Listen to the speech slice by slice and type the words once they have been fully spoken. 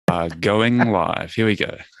Going live. Here we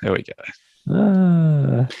go. There we go.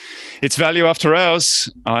 Uh, It's Value After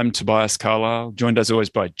Hours. I'm Tobias Carlisle, joined as always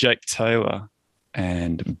by Jake Taylor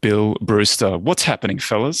and Bill Brewster. What's happening,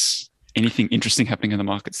 fellas? Anything interesting happening in the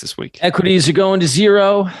markets this week? Equities are going to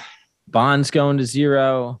zero. Bonds going to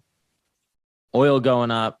zero. Oil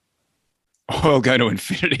going up. Oil going to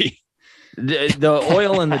infinity. The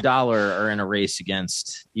oil and the dollar are in a race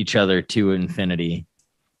against each other to infinity.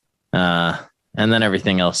 And then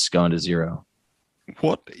everything else is going to zero.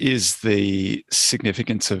 What is the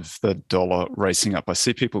significance of the dollar racing up? I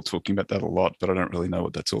see people talking about that a lot, but I don't really know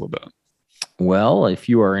what that's all about. Well, if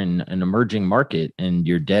you are in an emerging market and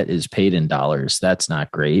your debt is paid in dollars, that's not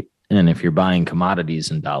great. And if you're buying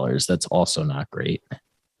commodities in dollars, that's also not great.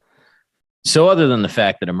 So other than the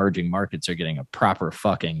fact that emerging markets are getting a proper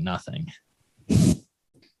fucking nothing. Yeah,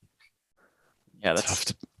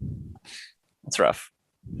 that's rough.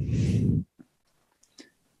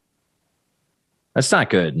 That's not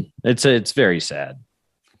good. It's very sad.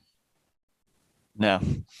 No.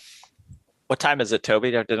 What time is it,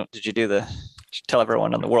 Toby? Did you tell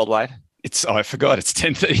everyone on the worldwide? I forgot. It's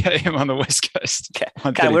 10:30 a.m. on the West Coast.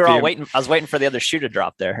 Okay, we were all waiting. I was waiting for the other shoe to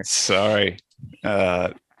drop there. Sorry.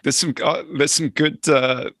 There's some good.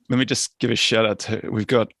 Let me just give a shout out to. We've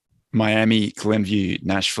got Miami, Glenview,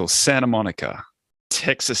 Nashville, Santa Monica,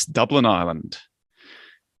 Texas, Dublin Island,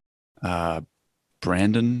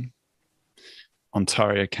 Brandon,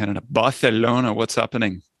 Ontario, Canada, Barcelona. What's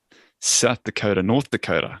happening? South Dakota, North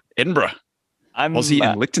Dakota, Edinburgh, Aussie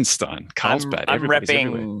and Liechtenstein, Carlsbad. I'm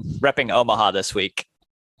repping Omaha this week.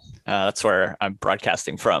 That's where I'm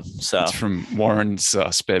broadcasting from. So it's from Warren's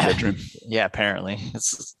spare bedroom. Yeah, apparently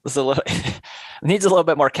it's a little needs a little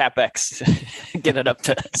bit more capex. Get it up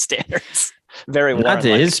to standards. Very warm. Not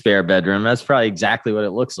to his spare bedroom. That's probably exactly what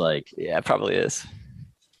it looks like. Yeah, it probably is.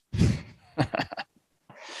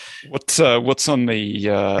 What's on the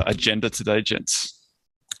agenda today, gents?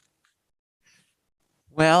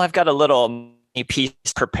 Well, I've got a little piece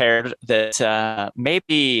prepared that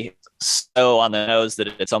maybe so on the nose that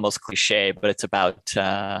it's almost cliche, but it's about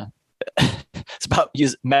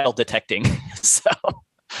metal detecting. So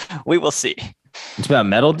we will see. It's about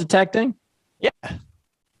metal detecting? Yeah.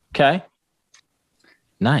 Okay.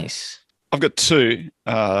 Nice. I've got two.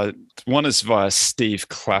 One is via Steve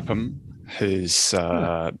Clapham, who's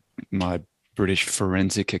my British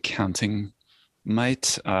forensic accounting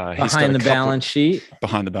mate. Behind the balance sheet.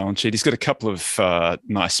 He's got a couple of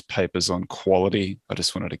nice papers on quality. I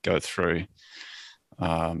just wanted to go through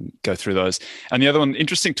those. And the other one,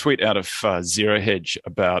 interesting tweet out of Zero Hedge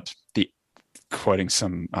about quoting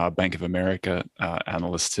some Bank of America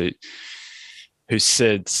analyst who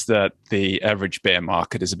said that the average bear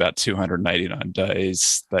market is about 289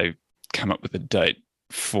 days. They've come up with a date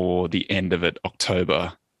for the end of it,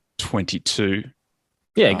 October 22.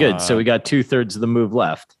 Yeah, good. So we got 2/3 of the move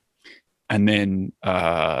left. And then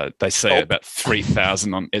they say about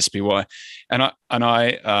 3,000 on SPY. And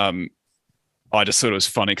I just thought it was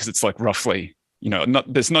funny because it's like roughly,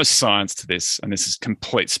 there's no science to this, and this is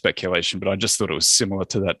complete speculation, but I just thought it was similar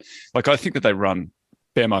to that. Like, I think that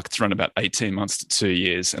bear markets run about 18 months to 2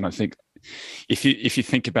 years. And I think if you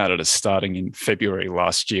think about it as starting in February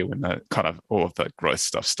last year, when the kind of all of the growth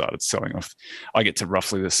stuff started selling off, I get to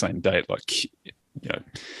roughly the same date, like,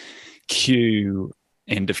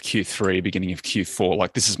 end of Q3, beginning of Q4.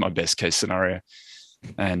 Like, this is my best case scenario.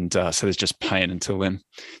 And so there's just pain until then.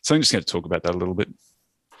 So I'm just going to talk about that a little bit.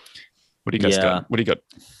 What do you guys got? What do you got?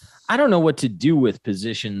 I don't know what to do with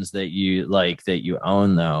positions that you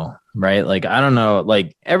own, though, right? Like, I don't know,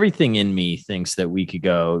 like, everything in me thinks that we could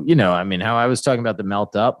go, how I was talking about the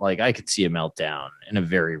melt up, like, I could see a meltdown in a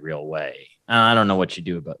very real way. I don't know what you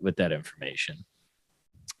do with that information.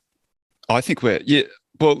 I think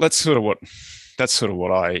that's sort of what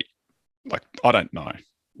I like. I don't know.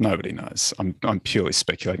 Nobody knows. I'm purely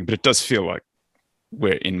speculating, but it does feel like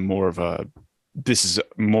we're in this is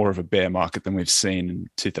more of a bear market than we've seen in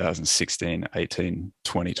 2016, 18,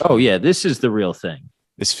 20. Oh yeah, this is the real thing.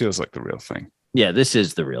 This feels like the real thing. Yeah, this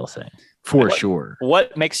is the real thing for sure.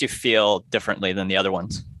 What makes you feel differently than the other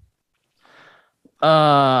ones?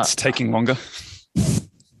 It's taking longer.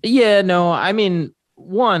 Yeah, no, I mean,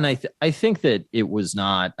 one, I think that it was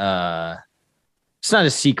not. It's not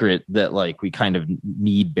a secret that, like, we kind of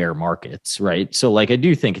need bear markets, right? So, like, I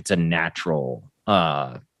do think it's a natural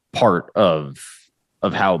part of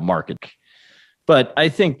how market. But I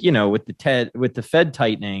think, with the Fed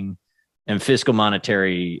tightening and fiscal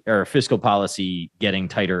policy getting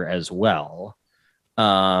tighter as well,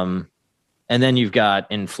 and then you've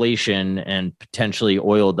got inflation and potentially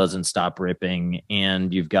oil doesn't stop ripping,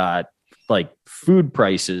 and you've got like food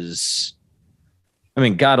prices, I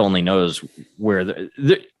mean, God only knows where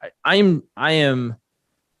I am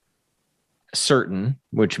certain,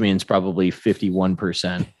 which means probably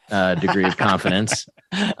 51% degree of confidence,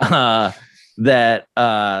 that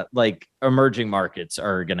like emerging markets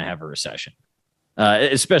are going to have a recession,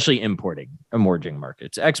 especially importing emerging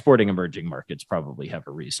markets. Exporting emerging markets probably have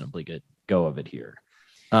a reasonably good go of it here.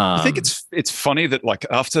 I think it's funny that like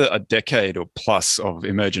after a decade or plus of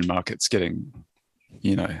emerging markets getting,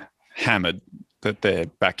 hammered, that they're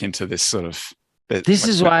back into this sort of. This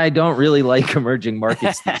is why I don't really like emerging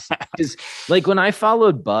markets. Because like when I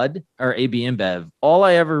followed Bud or AB InBev, all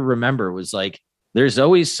I ever remember was like, there's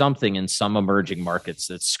always something in some emerging markets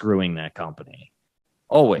that's screwing that company.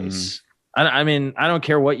 Always. I mean, I don't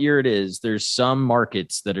care what year it is. There's some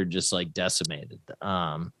markets that are just like decimated.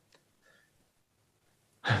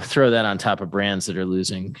 Throw that on top of brands that are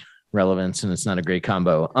losing relevance, and it's not a great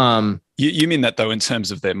combo. You mean that though in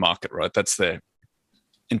terms of their market, right? That's their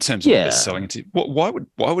in terms of what they're selling into. Why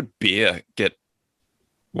would beer get?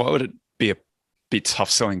 Why would it be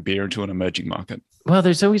tough selling beer into an emerging market? Well,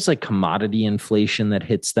 there's always like commodity inflation that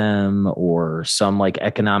hits them, or some like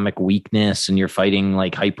economic weakness, and you're fighting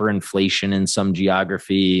like hyperinflation in some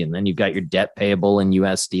geography, and then you've got your debt payable in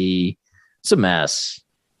USD. It's a mess.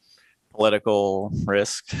 Political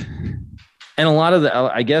risk. And a lot of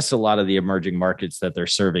the emerging markets that they're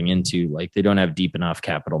serving into, like they don't have deep enough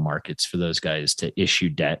capital markets for those guys to issue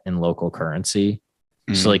debt in local currency.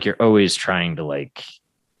 So like you're always trying to like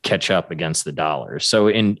catch up against the dollar. So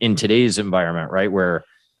in today's environment, right, where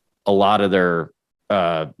a lot of their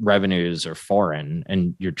revenues are foreign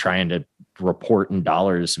and you're trying to report in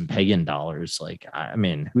dollars and pay in dollars, like, I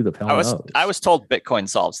mean, who the hell knows? I was told Bitcoin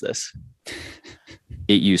solves this.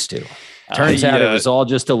 It used to. Turns out it was all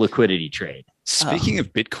just a liquidity trade. Speaking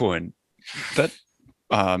of Bitcoin, that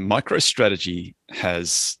MicroStrategy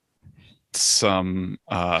has some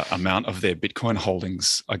amount of their Bitcoin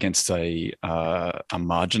holdings against a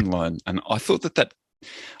margin loan, and I thought that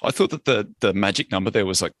the magic number there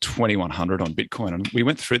was like 2,100 on Bitcoin, and we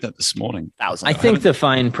went through that this morning. I think the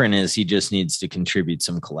fine print is he just needs to contribute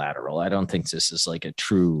some collateral. I don't think this is like a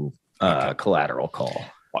true collateral call.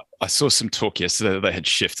 I saw some talk yesterday that they had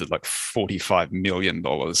shifted like $45 million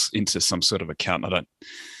into some sort of account.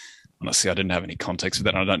 Honestly, I didn't have any context for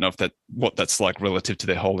that. I don't know if what that's like relative to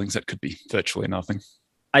their holdings. That could be virtually nothing.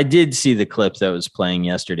 I did see the clip that was playing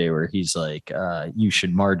yesterday where he's like, you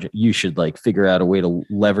should like figure out a way to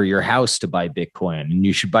lever your house to buy Bitcoin, and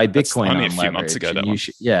you should buy Bitcoin only on a few months ago. That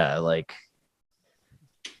one. Like,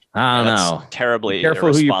 I don't know. Terribly Be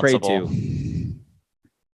careful who you pray to.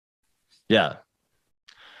 Yeah.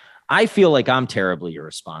 I feel like I'm terribly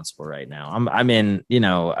irresponsible right now. I'm in,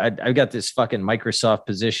 I've got this fucking Microsoft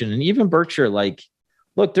position, and even Berkshire, like,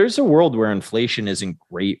 look, there's a world where inflation isn't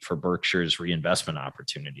great for Berkshire's reinvestment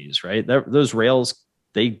opportunities, right? Those rails,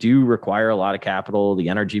 they do require a lot of capital. The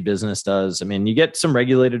energy business does. I mean, you get some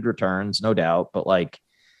regulated returns, no doubt, but like,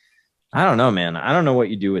 I don't know, man. I don't know what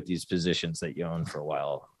you do with these positions that you own for a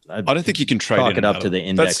while. I don't think you can trade chalk it up to the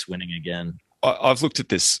index winning again. I've looked at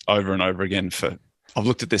this over and over again I've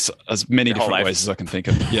looked at this as many different ways as I can think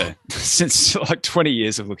of. Yeah. Since like 20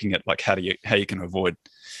 years of looking at like how you can avoid.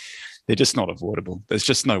 They're just not avoidable. There's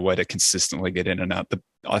just no way to consistently get in and out.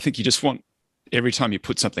 I think you just want, every time you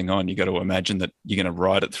put something on, you got to imagine that you're going to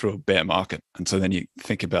ride it through a bear market. And so then you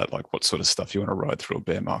think about like what sort of stuff you want to ride through a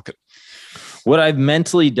bear market. What I've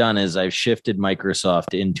mentally done is I've shifted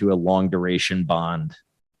Microsoft into a long duration bond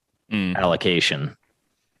allocation.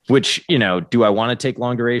 Which, do I want to take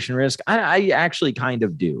long duration risk? I actually kind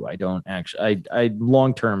of do. I don't actually, I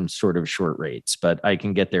long-term sort of short rates, but I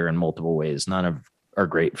can get there in multiple ways. None are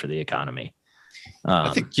great for the economy.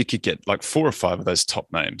 I think you could get like 4 or 5 of those top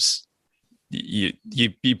names. You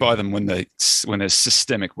buy them when there's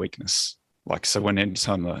systemic weakness. Like, so when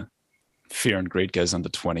anytime the fear and greed goes under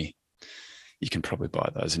 20, you can probably buy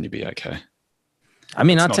those and you'll be okay. I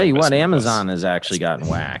mean, I'll tell you what, Amazon has actually gotten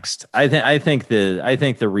waxed. I think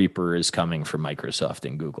the Reaper is coming for Microsoft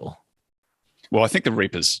and Google. Well, I think the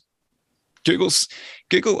Reapers, Google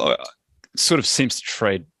sort of seems to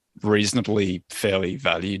trade reasonably fairly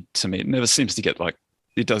valued to me. It never seems to get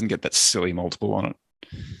it doesn't get that silly multiple on it.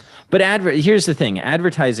 But here's the thing: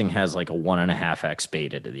 advertising has like a 1.5x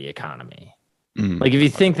beta to the economy. Like if you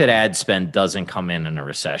think that ad spend doesn't come in a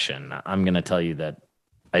recession, I'm going to tell you that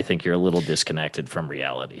I think you're a little disconnected from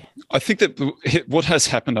reality. I think that what has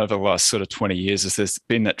happened over the last sort of 20 years is there's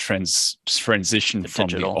been that transition from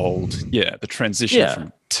digital. The transition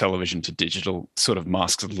from television to digital sort of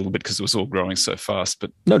masks a little bit because it was all growing so fast.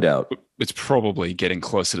 But no doubt, it's probably getting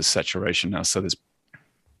closer to saturation now. So there's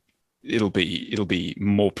it'll be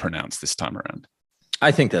more pronounced this time around.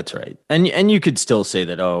 I think that's right. And you could still say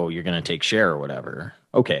that, oh, you're going to take share or whatever.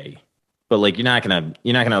 Okay. But like you're not going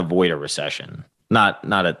to avoid a recession. Not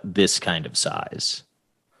at this kind of size.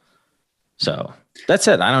 So that's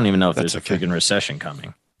it. I don't even know if there's a freaking recession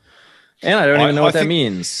coming. And I don't even know what that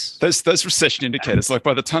means. Those recession indicators, like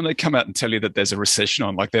by the time they come out and tell you that there's a recession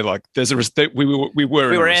on, like they're like, we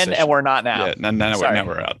were in and we're not now. Yeah, now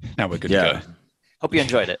we're out. Now we're good to go. Hope you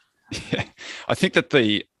enjoyed it. Yeah. I think that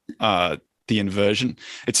the inversion,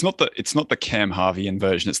 it's not the Cam Harvey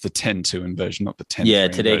inversion, it's the 10-2 inversion, not the 10-3 Yeah,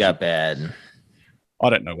 today inversion. got bad. I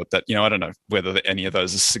don't know what that, I don't know whether any of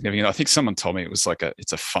those are significant. I think someone told me it was like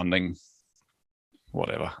it's a funding,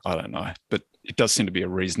 whatever. I don't know. But it does seem to be a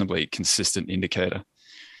reasonably consistent indicator.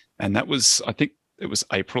 And that was, I think it was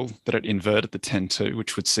April that it inverted the 10-2,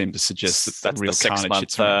 which would seem to suggest that that's real the 6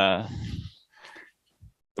 carnage month,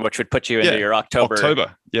 which would put you into your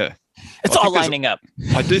October. Yeah. It's all lining up.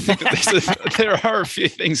 I do think that there are a few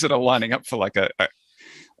things that are lining up for like a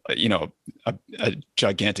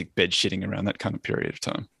gigantic bed shitting around that kind of period of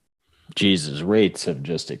time. Jesus, rates have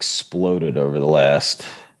just exploded over the last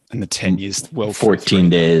and the 10 years, 14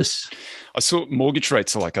 days. I saw mortgage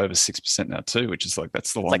rates are like over 6% now too, which is like,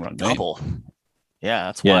 that's the long run. Double. Yeah,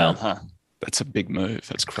 that's wild, huh? That's a big move.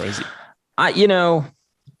 That's crazy. I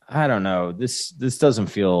don't know. This doesn't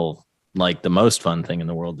feel like the most fun thing in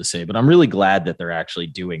the world to say, but I'm really glad that they're actually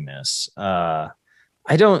doing this. I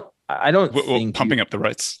don't think pumping up the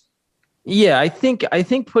rates. Yeah, I think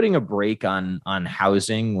putting a brake on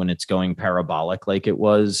housing when it's going parabolic like it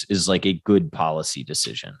was is like a good policy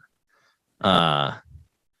decision.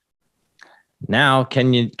 Now,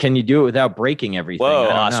 can you do it without breaking everything? Whoa,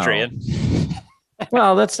 Austrian.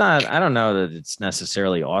 Well, that's not. I don't know that it's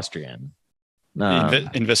necessarily Austrian.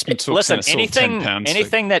 Investment talks. Listen,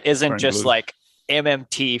 anything that isn't just like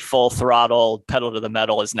MMT full throttle pedal to the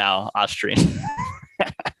metal is now Austrian.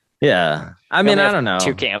 Yeah, I mean, I don't know.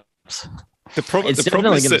 Two camps. The problem is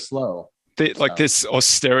going to slow. This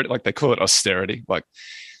austerity, like they call it austerity, like.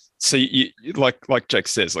 So you like Jake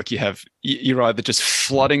says, like you're either just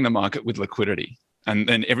flooding the market with liquidity, and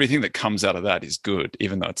then everything that comes out of that is good,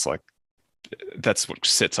 even though it's like that's what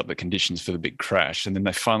sets up the conditions for the big crash, and then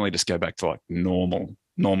they finally just go back to like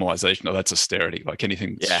normalization. Oh, that's austerity. Like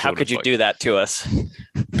anything. Yeah, how could you do that to us?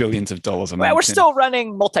 Billions of dollars a month. Well, we're still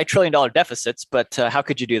running multi-trillion-dollar deficits, but how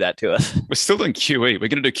could you do that to us? We're still doing QE. We're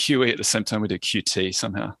going to do QE at the same time we do QT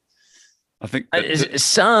somehow. I think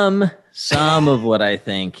some of what I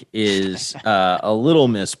think is a little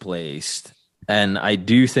misplaced, and I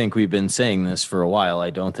do think we've been saying this for a while. I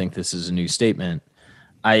don't think this is a new statement.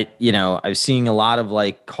 I've seen a lot of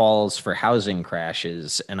like calls for housing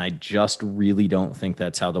crashes, and I just really don't think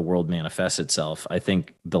that's how the world manifests itself. I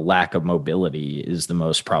think the lack of mobility is the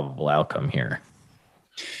most probable outcome here.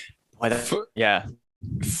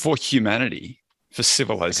 For humanity. For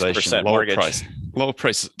civilization, lower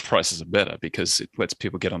prices are better because it lets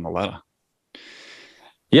people get on the ladder.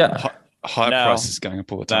 Yeah. Higher prices going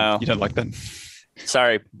up all the time. No. You don't like that?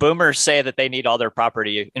 Sorry. Boomers say that they need all their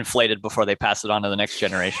property inflated before they pass it on to the next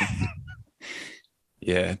generation.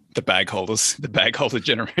 Yeah. The bag holder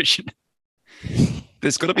generation.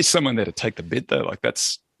 There's got to be someone there to take the bid though. Like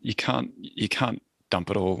you can't dump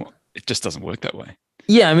it all. It just doesn't work that way.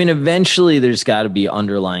 Yeah, I mean, eventually there's got to be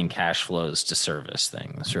underlying cash flows to service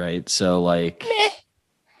things, right? So, like,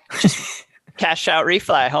 cash out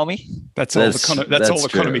refi, homie. That's all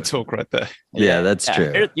economy talk right there. Yeah, that's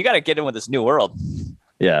true. You got to get in with this new world.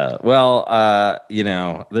 Yeah, well,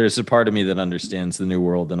 there's a part of me that understands the new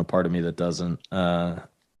world and a part of me that doesn't.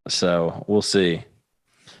 So we'll see.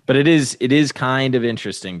 But it is kind of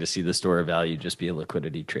interesting to see the store of value just be a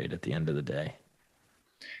liquidity trade at the end of the day.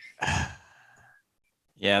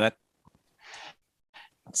 Yeah,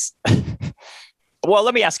 that's well,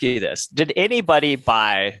 let me ask you this. Did anybody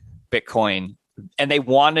buy Bitcoin and they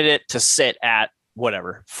wanted it to sit at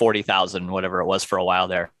whatever, 40,000, whatever it was for a while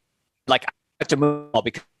there? Like, I had to move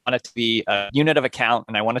because I want it to be a unit of account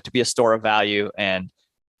and I want it to be a store of value, and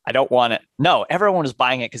I don't want it. No, everyone was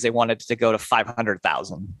buying it because they wanted it to go to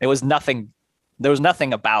 500,000. It was nothing. There was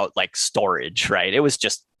nothing about like storage, right? It was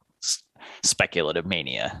just speculative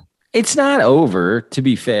mania. It's not over, to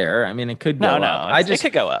be fair. I mean, it could go up. It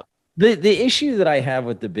could go up. The issue that I have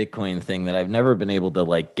with the Bitcoin thing that I've never been able to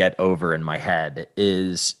like get over in my head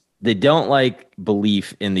is they don't like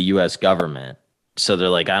belief in the U.S. government. So they're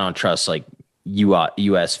like, I don't trust like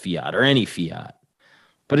U.S. fiat or any fiat.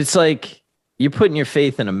 But it's like you're putting your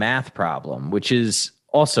faith in a math problem, which is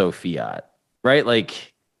also fiat, right?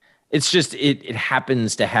 Like it's just it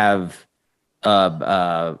happens to have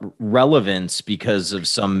relevance because of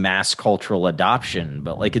some mass cultural adoption,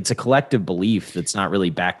 but like it's a collective belief that's not really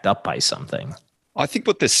backed up by something. I think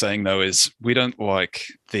what they're saying though is we don't like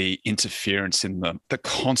the interference in the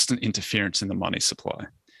constant interference in the money supply.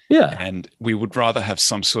 Yeah. And we would rather have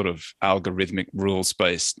some sort of algorithmic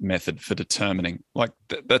rules-based method for determining, like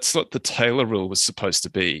that's what the Taylor rule was supposed to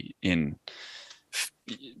be in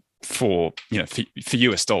for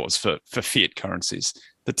US dollars, for fiat currencies.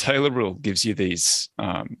 The Taylor rule gives you these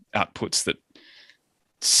outputs that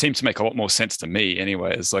seem to make a lot more sense to me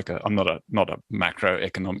anyway. As like I'm not a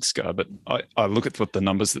macroeconomics guy, but I look at what the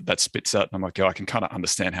numbers that spits out and I'm like, I can kind of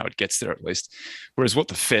understand how it gets there at least. Whereas what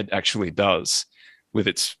the Fed actually does with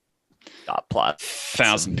its dot plot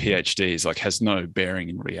 1,000 PhDs like has no bearing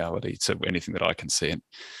in reality to anything that I can see. And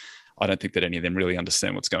I don't think that any of them really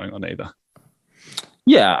understand what's going on either.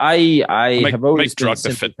 Yeah, I have always been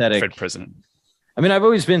sympathetic. Fed president. I mean, I've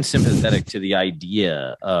always been sympathetic to the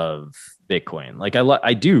idea of Bitcoin. Like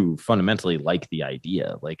I do fundamentally like the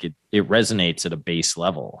idea. Like it resonates at a base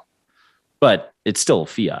level, but it's still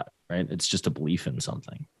fiat, right? It's just a belief in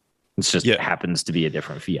something. It's just happens to be a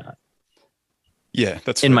different fiat. Yeah,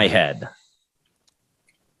 that's in my head.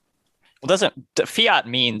 Well, fiat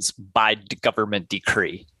means by government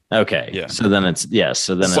decree. Okay. Yeah. So then it's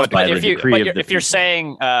by the decree of the if you're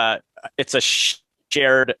saying it's a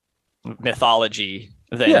shared mythology,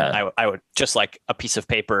 then I would, just like a piece of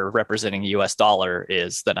paper representing US dollar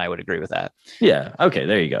is, then I would agree with that. Yeah. Okay.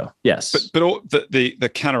 There you go. Yes. But all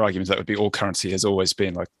the counter argument that would be all currency has always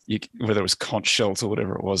been like whether it was conch shells or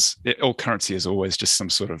whatever it was, all currency is always just some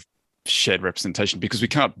sort of shared representation, because we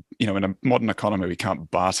can't, in a modern economy, we can't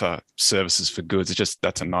barter services for goods. It's just,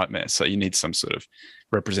 that's a nightmare. So you need some sort of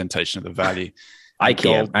representation of the value. I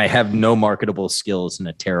can't. I have no marketable skills and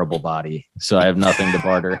a terrible body, so I have nothing to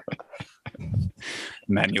barter.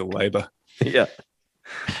 Manual labor. Yeah.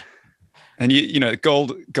 And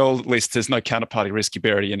gold at least there's no counterparty risk. You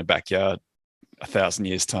bury it in a backyard, 1,000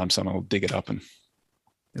 years time, someone will dig it up and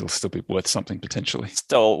it'll still be worth something potentially.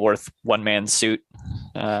 Still worth one man's suit,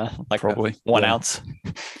 like probably 1 ounce.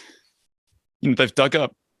 They've dug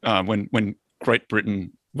up when Great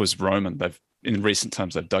Britain was Roman. In recent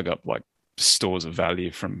times they've dug up like stores of value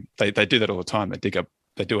from. They do that all the time.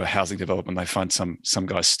 They do a housing development. They find some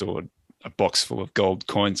guy stored a box full of gold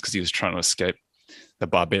coins because he was trying to escape the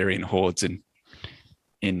barbarian hordes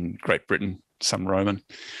in Great Britain. Some Roman.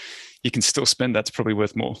 You can still spend. That's probably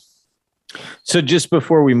worth more. So just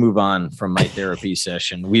before we move on from my therapy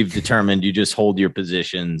session, we've determined you just hold your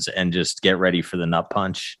positions and just get ready for the nut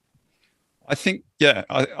punch. I think, yeah.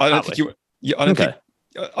 I don't think you. Yeah, I don't think.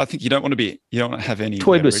 I think you don't want to be. You don't want to have any.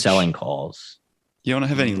 Toyed with selling calls. You don't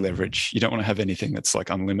want to have any leverage. You don't want to have anything that's like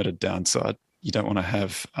unlimited downside. You don't want to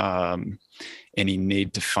have any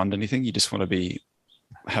need to fund anything. You just want to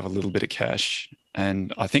have a little bit of cash.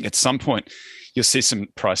 And I think at some point you'll see some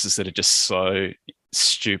prices that are just so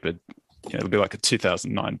stupid. It'll be like a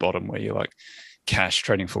 2009 bottom where you're like cash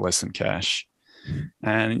trading for less than cash,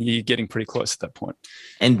 and you're getting pretty close at that point.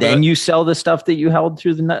 And then you sell the stuff that you held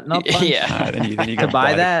through the nut punch? Yeah. Then you to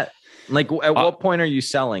buy that. Like, at what point are you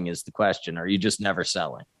selling? Is the question? Are you just never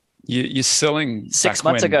selling? You're selling 6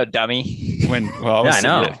 months ago, dummy. I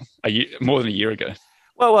know. More than a year ago.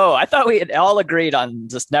 Whoa! I thought we had all agreed on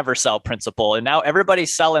this never sell principle, and now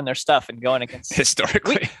everybody's selling their stuff and going against.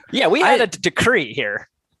 Historically, we had a decree here.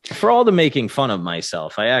 For all the making fun of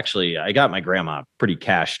myself, I got my grandma pretty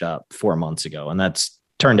cashed up 4 months ago, and that's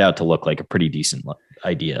turned out to look like a pretty decent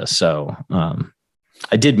idea. So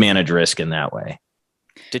I did manage risk in that way.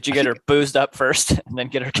 Did you get her boozed up first and then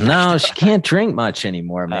get her cashed No, up? she can't drink much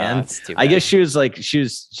anymore, man. I guess she was like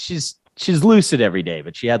she's lucid every day,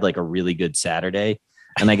 but she had like a really good Saturday.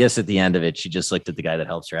 And I guess at the end of it, she just looked at the guy that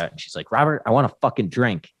helps her out and she's like, "Robert, I want a fucking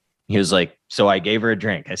drink." He was like, so I gave her a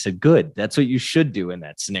drink. I said, good. That's what you should do in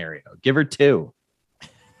that scenario. Give her 2.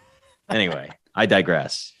 Anyway, I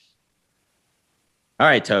digress. All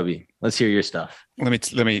right, Toby, let's hear your stuff. Let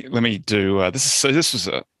me do this. This was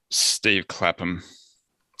a Steve Clapham.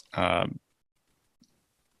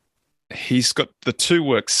 He's got the 2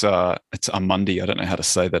 works. It's Amundi. I don't know how to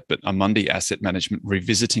say that, but Amundi Asset Management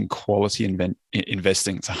Revisiting Quality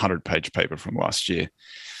Investing. It's a 100-page paper from last year.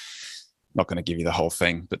 Not going to give you the whole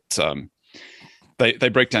thing, but they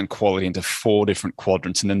break down quality into 4 different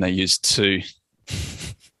quadrants, and then they use 2.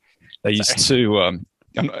 They use 2.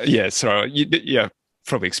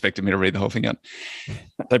 Probably expected me to read the whole thing out.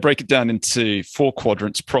 They break it down into 4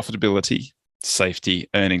 quadrants: profitability, safety,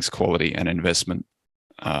 earnings quality, and investment.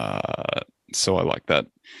 So I like that.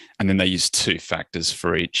 And then they use 2 factors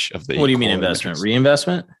for each of the. What do you mean investment?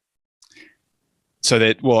 Reinvestment? So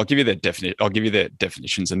that, well, I'll give you their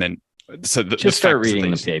definitions, and then so Just start factors of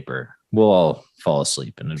reading the these. paper. We'll all fall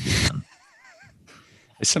asleep and it'll be done.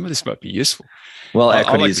 Some of this might be useful. Well, I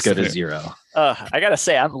equity like is this good thing. as zero. I gotta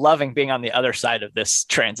say, I'm loving being on the other side of this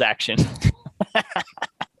transaction.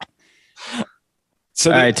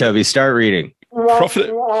 So All right, Toby, start reading. profit.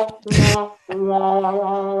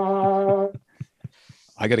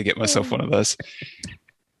 I got to get myself one of those.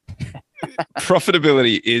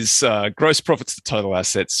 Profitability is gross profits to total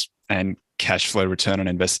assets and cash flow return on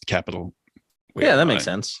invested capital. Yeah, that makes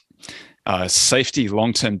sense. Safety,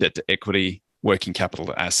 long-term debt to equity, working capital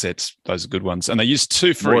to assets. Those are good ones. And they use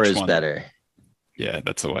two for More each is one. better. Yeah,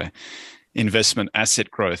 that's the way. Investment, asset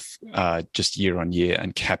growth, just year on year,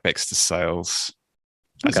 and CapEx to sales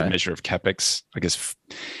as a measure of CapEx, I guess.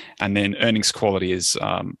 And then earnings quality is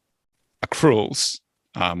accruals,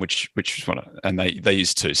 which is one, and they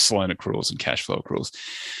use two, Sloan accruals and cash flow accruals.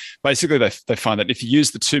 Basically, they find that if you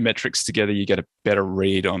use the two metrics together, you get a better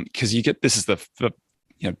read on, because you get, this is the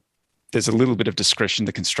there's a little bit of discretion,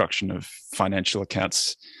 the construction of financial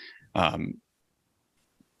accounts, and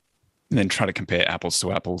then trying to compare apples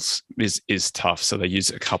to apples is tough. So they use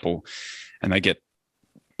a couple, and they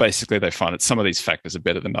find that some of these factors are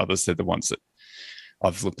better than others. They're the ones that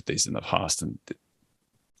I've looked at these in the past, and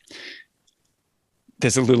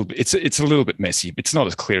there's a little bit, it's a little bit messy. It's not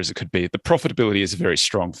as clear as it could be. The profitability is a very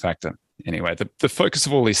strong factor. Anyway, the focus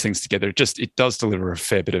of all these things together, it does deliver a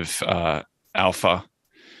fair bit of alpha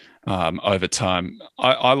over time.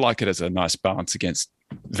 I like it as a nice balance against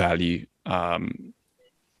value.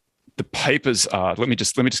 The papers are, let me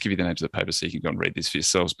just give you the names of the papers so you can go and read these for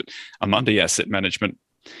yourselves. But Amundi Asset Management,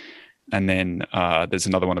 and then there's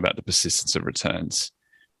another one about the persistence of returns,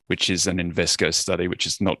 which is an Invesco study, which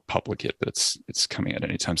is not public yet, but it's coming out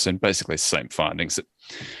anytime soon. Basically, the same findings, that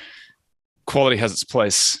quality has its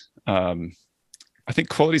place. I think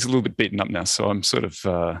quality is a little bit beaten up now, so I'm sort of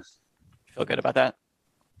feel good about that.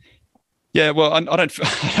 Yeah, well, I don't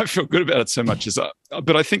feel good about it so much as,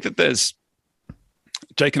 but I think that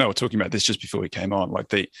Jake and I were talking about this just before we came on. Like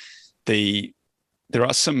there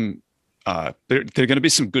are some there are going to be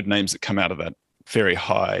some good names that come out of that very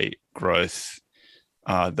high growth.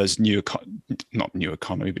 Those not new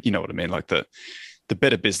economy, but you know what I mean. Like the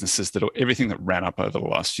better businesses everything that ran up over the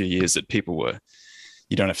last few years that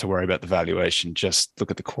you don't have to worry about the valuation. Just look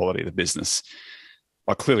at the quality of the business.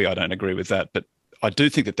 Well, clearly I don't agree with that, but I do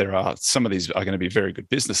think that there are some of these are going to be very good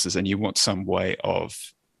businesses, and you want some way of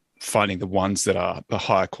finding the ones that are the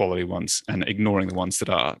higher quality ones and ignoring the ones that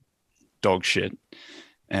are dog shit.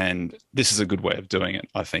 And this is a good way of doing it,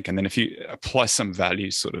 I think. And then if you apply some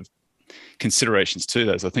value sort of considerations to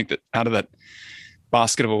those, I think that out of that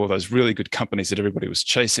basket of all of those really good companies that everybody was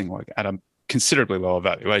chasing, like at a considerably lower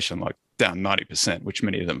valuation, like down 90%, which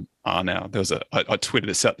many of them are now. I tweeted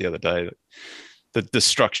this out the other day, that the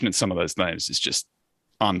destruction in some of those names is just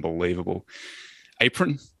unbelievable.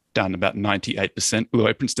 Apron down about 98%. Blue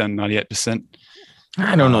Apron's down 98%.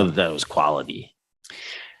 I don't know that was quality.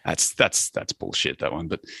 That's bullshit, that one.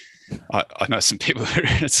 But I know some people who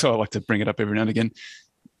are in it, so I like to bring it up every now and again.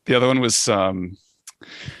 The other one was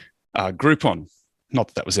Groupon.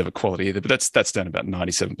 Not that was ever quality either, but that's down about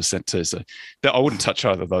 97% too. So I wouldn't touch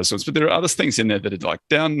either of those ones. But there are other things in there that are like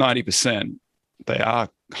down 90%. They are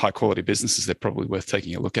high quality businesses. They're probably worth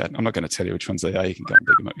taking a look at. I'm not going to tell you which ones they are. You can go and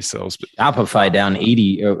dig them up yourselves. But Shopify down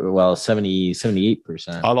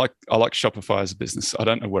 78%. I like Shopify as a business. I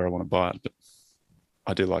don't know where I want to buy it, but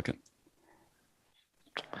I do like it.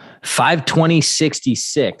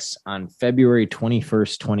 520.66 on February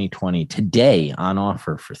 21st, 2020. Today on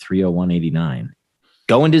offer for 301.89.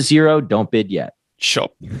 Going to zero. Don't bid yet.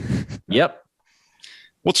 Shop. Yep.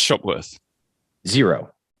 What's Shop worth?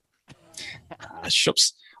 Zero.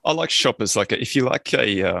 Shops. I like Shop as like if you like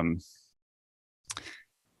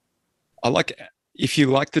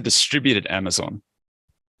the distributed Amazon,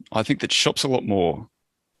 I think that Shop's a lot more.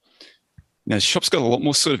 Now, Shop's got a lot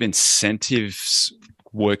more sort of incentives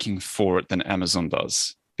working for it than Amazon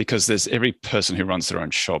does, because there's every person who runs their own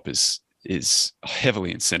shop is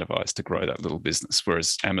heavily incentivized to grow that little business,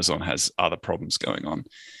 whereas Amazon has other problems going on.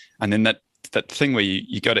 And then that thing where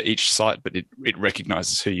you go to each site, but it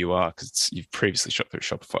recognizes who you are because you've previously shopped through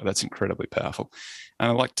Shopify. That's incredibly powerful.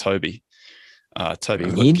 And I like Toby.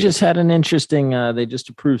 He just had an interesting, they just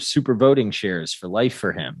approved super voting shares for life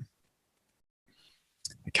for him.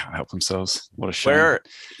 They can't help themselves. What a shame.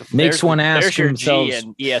 Makes one ask himself. G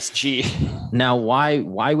and ESG. Now,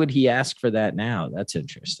 why would he ask for that now? That's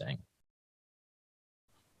interesting.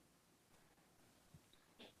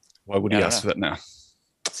 Why would he ask for that now?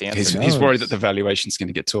 He's worried that the valuation is going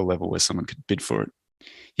to get to a level where someone could bid for it.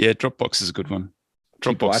 Yeah, Dropbox is a good one.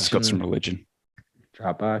 Dropbox has got some religion.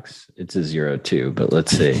 Dropbox, it's a 0 too, but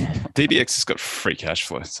let's see. DBX has got free cash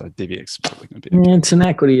flow, so DBX is probably going to be. It's an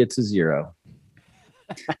equity. It's a 0.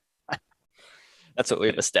 That's what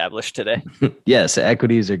we've established today. Yes,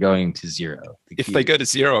 equities are going to 0. If they go to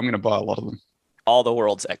 0, I'm going to buy a lot of them. All the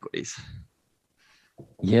world's equities.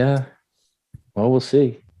 Yeah. Well, we'll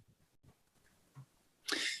see.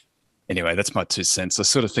 Anyway, that's my 2 cents. I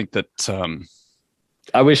sort of think that.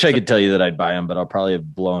 I wish I could tell you that I'd buy them, but I'll probably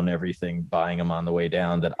have blown everything buying them on the way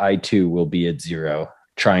down. That I too will be at 0,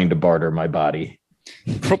 trying to barter my body.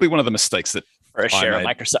 Probably one of the mistakes that for a share of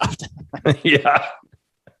Microsoft. Yeah.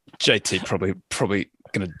 JT probably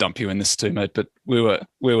going to dump you in this too, mate. But we were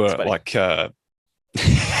like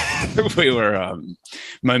we were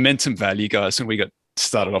momentum value guys when we got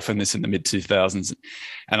started off in this in the mid 2000s,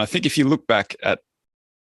 and I think if you look back at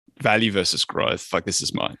value versus growth, like this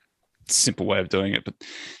is my simple way of doing it, but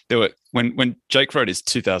there were when Jake wrote his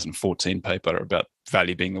 2014 paper about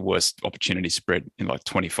value being the worst opportunity spread in like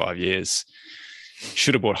 25 years.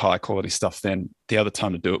 Should have bought high quality stuff then. The other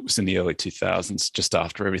time to do it was in the early 2000s, just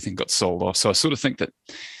after everything got sold off. So I sort of think that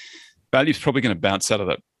value is probably going to bounce out of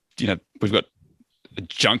that. You know, we've got a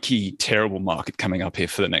junky, terrible market coming up here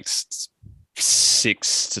for the next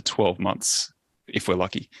 6 to 12 months, if we're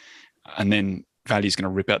lucky. And then value is going to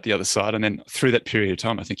rip out the other side. And then through that period of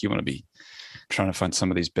time, I think you want to be trying to find some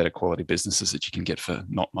of these better quality businesses that you can get for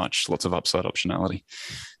not much, lots of upside optionality.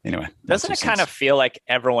 Anyway. Doesn't it kind of feel like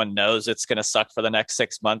everyone knows it's going to suck for the next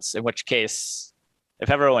 6 months? In which case, if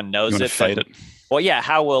everyone knows it, fade it. Well, yeah.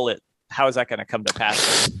 How is that going to come to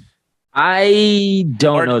pass? I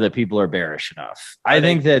don't know that people are bearish enough. I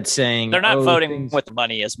think that saying they're not voting with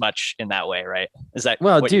money as much in that way, right? Is that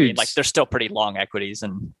well, what dude? You mean? Like they're still pretty long equities,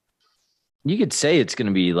 and you could say it's going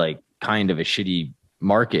to be like kind of a shitty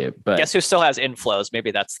market, but guess who still has inflows? Maybe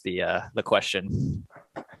that's the question.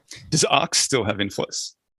 Does ARK still have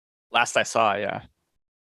inflows? Last I saw, yeah.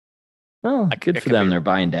 Well, good for them. They're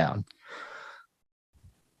buying down.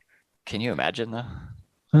 Can you imagine though?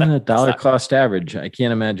 Dollar cost average. I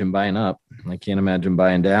can't imagine buying up. I can't imagine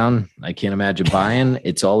buying down. I can't imagine buying.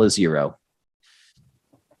 It's all a 0.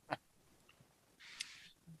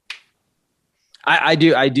 I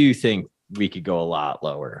do think we could go a lot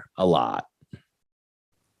lower. A lot.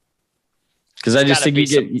 Because I just think you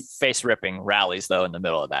get face ripping rallies though in the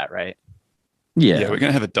middle of that, right? Yeah, we're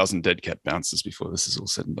gonna have a dozen dead cat bounces before this is all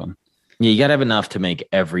said and done. Yeah, you gotta have enough to make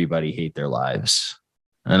everybody hate their lives,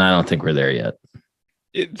 and I don't think we're there yet.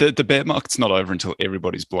 The bear market's not over until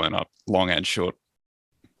everybody's blown up, long and short.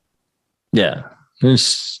 Yeah,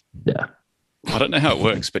 yeah. I don't know how it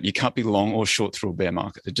works, but you can't be long or short through a bear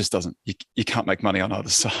market. It just doesn't. You can't make money on either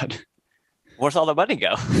side. Where's all the money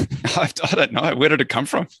go? I don't know. Where did it come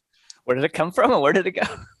from? Where did it come from and where did it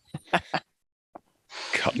go?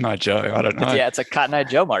 Cotton Eye Joe. I don't know. Yeah, it's a Cotton Eye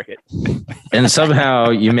Joe market. And somehow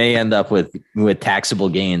you may end up with taxable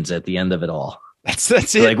gains at the end of it all. That's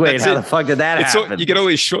it. Like, wait, how the fuck did that happen? You get all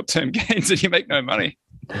these short-term gains and you make no money.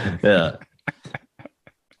 Yeah.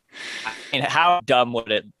 I mean, how dumb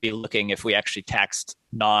would it be looking if we actually taxed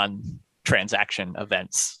non-transaction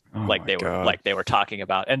events like they were talking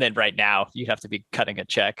about? And then right now you'd have to be cutting a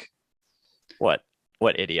check. What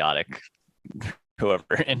idiotic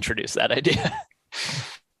whoever introduced that idea.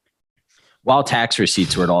 While tax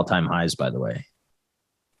receipts were at all-time highs, by the way.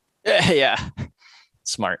 Yeah.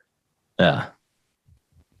 Smart. Yeah.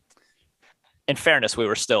 In fairness, we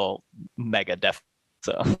were still mega deficit.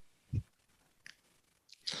 So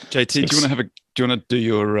JT, do you want to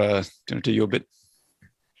do your bit?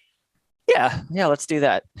 Yeah, let's do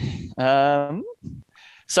that.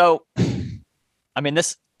 So I mean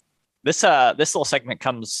this little segment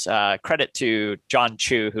comes credit to John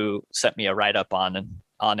Chu, who sent me a write-up on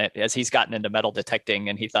it, as he's gotten into metal detecting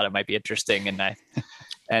and he thought it might be interesting.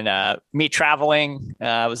 And me traveling,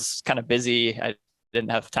 I was kind of busy. I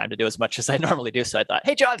didn't have time to do as much as I normally do. So I thought,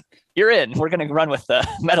 hey, John, you're in. We're going to run with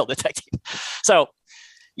metal detecting. So,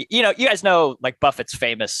 you guys know, like Buffett's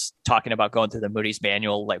famous talking about going through the Moody's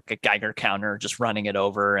manual, like a Geiger counter, just running it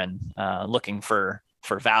over and looking for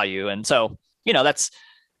value. And so, that's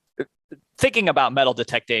thinking about metal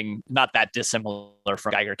detecting, not that dissimilar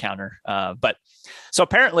from Geiger counter. But so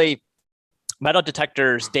apparently metal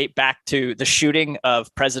detectors date back to the shooting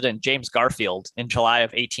of President James Garfield in July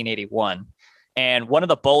of 1881. And one of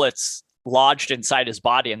the bullets lodged inside his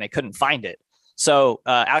body and they couldn't find it. So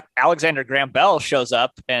Alexander Graham Bell shows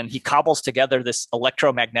up and he cobbles together this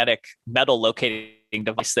electromagnetic metal locating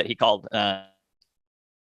device that he called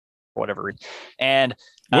whatever. And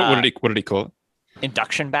what did he call it?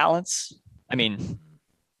 Induction balance. I mean,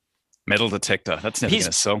 metal detector. That's never going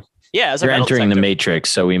to sell. Yeah, as a You're metal entering the detector.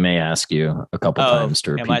 matrix, so we may ask you a couple times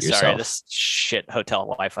to am I repeat sorry? yourself. This shit hotel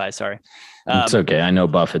Wi-Fi. Sorry. It's okay. I know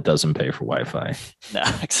Buffett doesn't pay for Wi-Fi. No,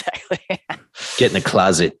 exactly. Get in the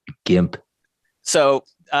closet, gimp. So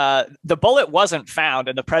the bullet wasn't found,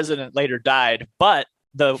 and the president later died, but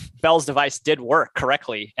the Bell's device did work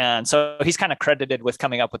correctly, and so he's kind of credited with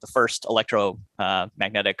coming up with the first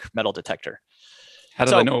electromagnetic metal detector. How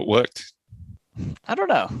do they know it worked? I don't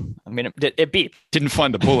know. I mean, it beeped. Didn't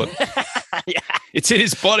find the bullet. Yeah, It's in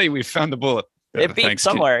his body. We found the bullet. it beeped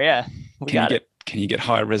somewhere. Yeah, Can you get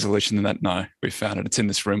higher resolution than that? No, we found it. It's in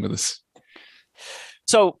this room with us.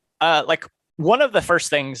 So, like one of the first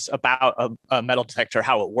things about a metal detector,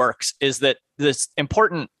 how it works, is that these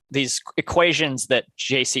equations that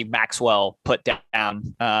J.C. Maxwell put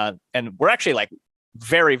down, and we're actually like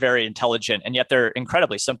very, very intelligent, and yet they're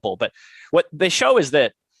incredibly simple. But what they show is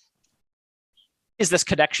this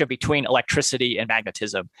connection between electricity and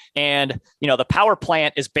magnetism. And, the power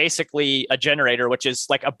plant is basically a generator, which is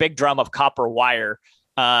like a big drum of copper wire.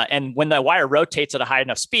 And when the wire rotates at a high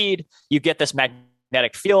enough speed, you get this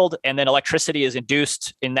magnetic field, and then electricity is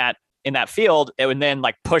induced in that field, and then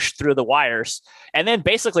like pushed through the wires. And then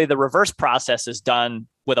basically the reverse process is done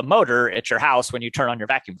with a motor at your house when you turn on your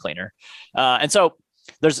vacuum cleaner. And so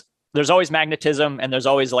there's always magnetism and there's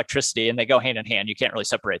always electricity, and they go hand in hand. You can't really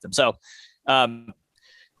separate them. So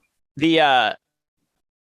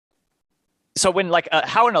so when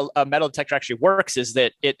how a metal detector actually works is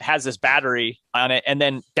that it has this battery on it, and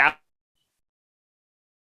then that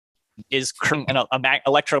is an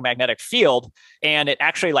electromagnetic field, and it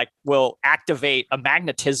actually will activate a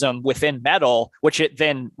magnetism within metal, which it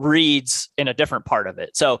then reads in a different part of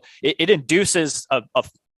it. So it induces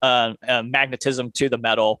a magnetism to the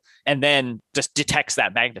metal, and then just detects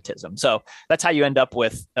that magnetism. So that's how you end up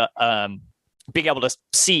with being able to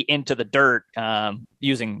see into the dirt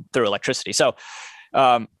through electricity. So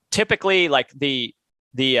typically,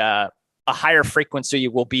 a higher frequency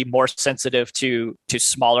will be more sensitive to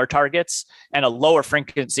smaller targets, and a lower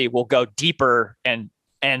frequency will go deeper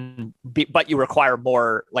but you require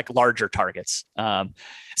more larger targets. So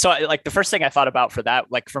the first thing I thought about for that,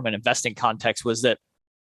 from an investing context, was that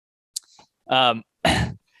the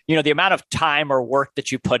amount of time or work that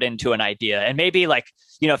you put into an idea, and maybe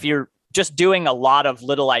if you're just doing a lot of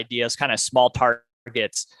little ideas, kind of small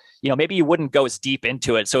targets, maybe you wouldn't go as deep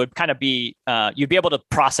into it. So it'd kind of be, you'd be able to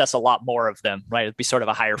process a lot more of them, right? It'd be sort of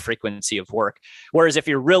a higher frequency of work. Whereas if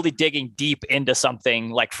you're really digging deep into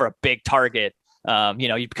something for a big target,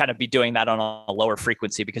 you'd kind of be doing that on a lower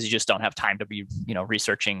frequency, because you just don't have time to be,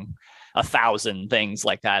 researching 1,000 things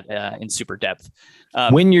like that in super depth.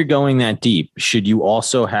 When you're going that deep, should you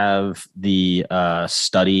also have the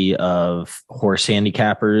study of horse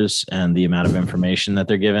handicappers and the amount of information that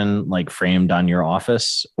they're given, framed on your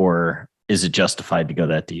office, or is it justified to go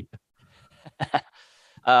that deep?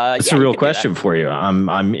 It's a real question for you.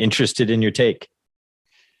 I'm interested in your take.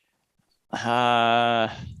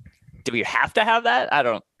 Do we have to have that? I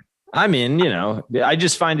don't. I mean, I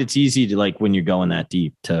just find it's easy to when you're going that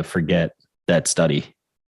deep to forget that study.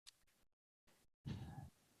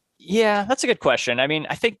 Yeah, that's a good question. I mean,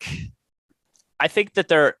 I think that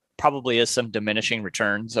there probably is some diminishing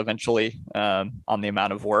returns eventually on the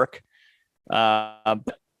amount of work. But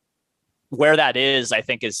where that is, I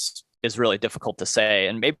think is really difficult to say.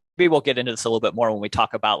 And maybe we'll get into this a little bit more when we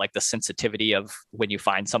talk about the sensitivity of when you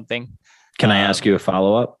find something. Can I ask you a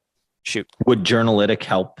follow-up? Shoot. Would Journalytic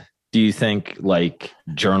help? Do you think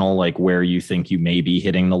journal where you think you may be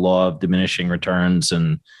hitting the law of diminishing returns,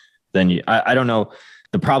 and then I don't know.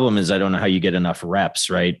 The problem is I don't know how you get enough reps,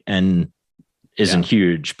 right? And isn't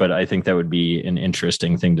huge, but I think that would be an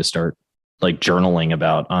interesting thing to start journaling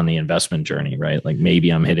about on the investment journey, right? Maybe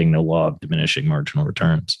I'm hitting the law of diminishing marginal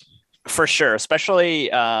returns. For sure, especially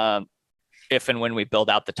if and when we build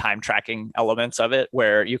out the time tracking elements of it,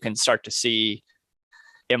 where you can start to see,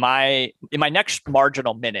 in my next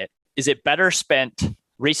marginal minute, is it better spent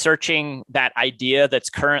researching that idea that's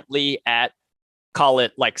currently at, call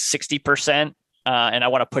it 60%, and I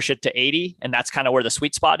want to push it to 80, and that's kind of where the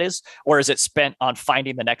sweet spot is? Or is it spent on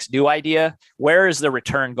finding the next new idea? Where is the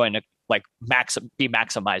return going to be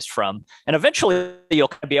maximized from? And eventually you'll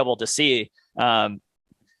be able to see,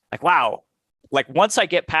 wow, once I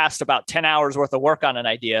get past about 10 hours worth of work on an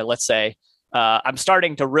idea, let's say, I'm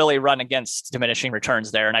starting to really run against diminishing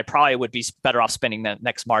returns there, and I probably would be better off spending the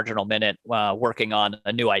next marginal minute working on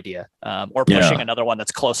a new idea, or pushing another one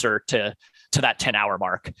that's closer to that 10-hour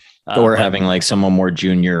mark, or having someone more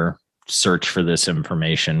junior search for this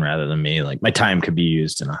information rather than me. My time could be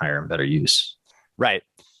used in a higher and better use. Right.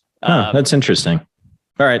 That's interesting.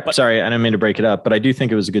 All right. Sorry, I didn't mean to break it up, but I do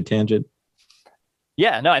think it was a good tangent.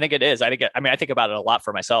 Yeah, no, I think it is. I think about it a lot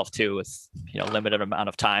for myself too, with limited amount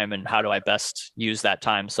of time, and how do I best use that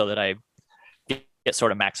time so that I get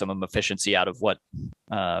sort of maximum efficiency out of what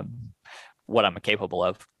I'm capable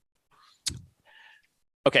of.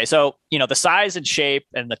 Okay, so the size and shape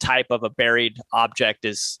and the type of a buried object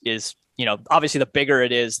is obviously the bigger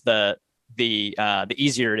it is, the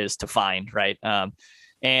easier it is to find, right?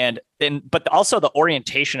 But also the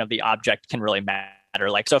orientation of the object can really matter.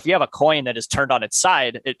 Like, so if you have a coin that is turned on its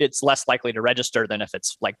side, it's less likely to register than if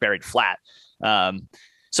it's like buried flat.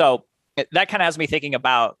 So that kind of has me thinking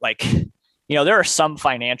about, like, there are some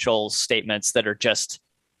financial statements that are just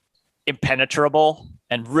impenetrable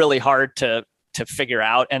and really hard to figure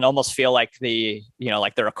out, and almost feel like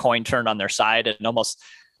like they're a coin turned on their side, and almost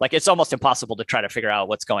like it's almost impossible to try to figure out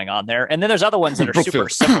what's going on there. And then there's other ones that are super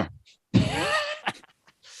simple.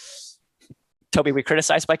 Toby, we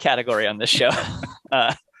criticize by category on this show.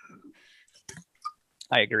 I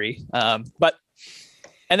agree. And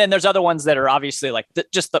then there's other ones that are obviously like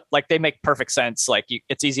like they make perfect sense. Like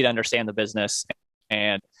it's easy to understand the business,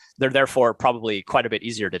 and they're therefore probably quite a bit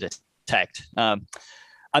easier to detect.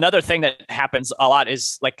 Another thing that happens a lot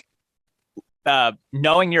is like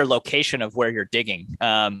knowing your location of where you're digging,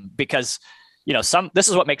 because this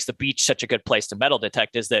is what makes the beach such a good place to metal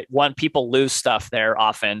detect, is that one, people lose stuff there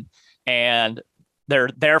often, and they're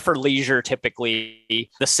there for leisure. Typically,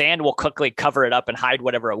 the sand will quickly cover it up and hide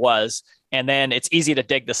whatever it was, and then it's easy to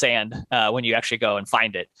dig the sand when you actually go and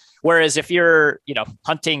find it. Whereas if you're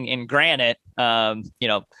hunting in granite,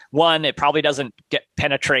 one, it probably doesn't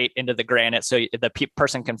penetrate into the granite, so the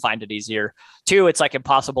person can find it easier. Two, it's like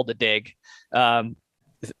impossible to dig.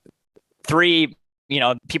 Three,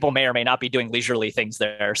 people may or may not be doing leisurely things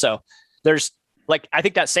there. So there's, like, I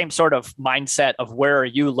think that same sort of mindset of where are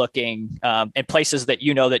you looking, and places that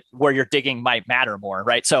that where you're digging might matter more,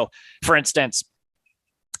 right? So for instance,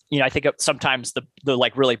 I think sometimes the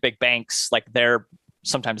like really big banks, like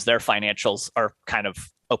sometimes their financials are kind of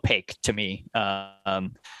opaque to me.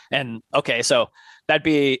 And okay, so that'd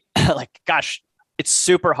be like, gosh, it's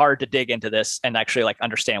super hard to dig into this and actually like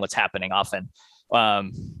understand what's happening often.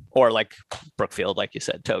 Or like Brookfield, like you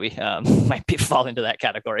said, Toby, might fall into that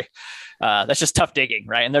category. That's just tough digging,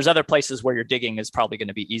 right? And there's other places where your digging is probably going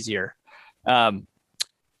to be easier.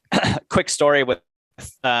 Quick story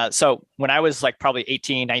so when I was like probably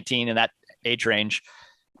 18, 19 in that age range,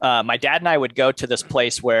 my dad and I would go to this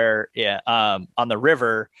place where on the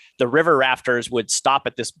river rafters would stop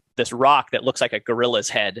at this rock that looks like a gorilla's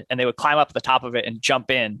head, and they would climb up the top of it and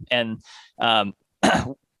jump in. And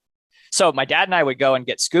so my dad and I would go and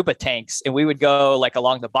get scuba tanks, and we would go like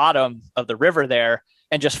along the bottom of the river there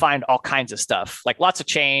and just find all kinds of stuff, like lots of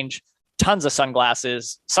change, tons of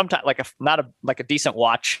sunglasses, sometimes like a decent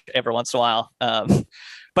watch every once in a while.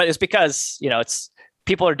 But it's because, it's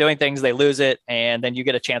people are doing things, they lose it, and then you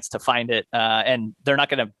get a chance to find it. And they're not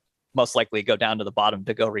going to most likely go down to the bottom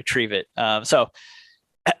to go retrieve it. So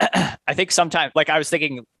I think sometimes, like I was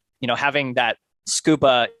thinking, having that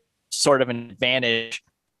scuba sort of an advantage,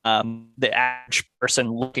 the average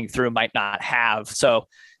person looking through might not have. So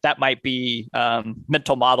that might be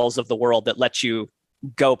mental models of the world that let you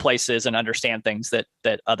go places and understand things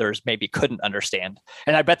that others maybe couldn't understand.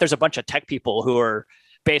 And I bet there's a bunch of tech people who are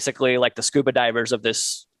basically like the scuba divers of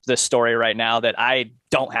this story right now, that I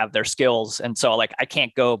don't have their skills. And so like, I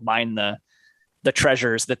can't go mine the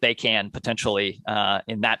treasures that they can potentially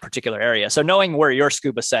in that particular area. So knowing where your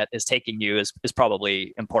scuba set is taking you is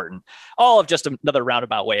probably important. All of just another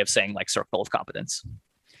roundabout way of saying like circle of competence.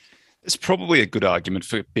 It's probably a good argument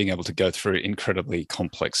for being able to go through incredibly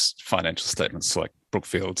complex financial statements like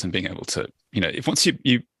Brookfield's, and being able to, if once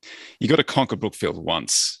you got to conquer Brookfield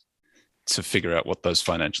once to figure out what those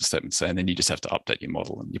financial statements say, and then you just have to update your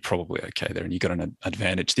model, and you're probably okay there, and you got an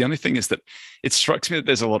advantage. The only thing is that it strikes me that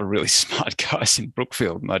there's a lot of really smart guys in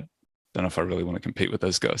Brookfield, and I don't know if I really want to compete with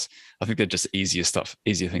those guys. I think they're just easier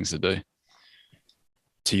things to do.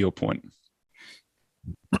 To your point.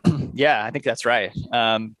 Yeah, I think that's right.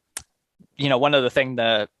 One of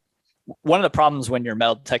the problems when you're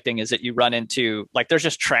metal detecting is that you run into, like, there's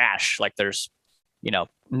just trash, like there's,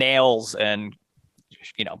 nails and,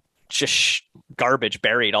 just garbage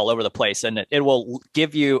buried all over the place, and it will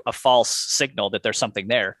give you a false signal that there's something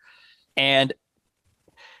there. And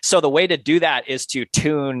so the way to do that is to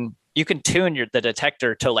tune the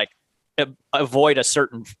detector to like avoid a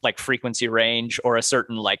certain like frequency range or a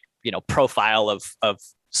certain like, profile of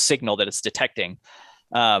signal that it's detecting.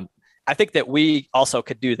 I think that we also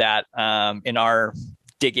could do that in our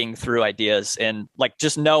digging through ideas and like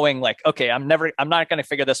just knowing like, okay, I'm not going to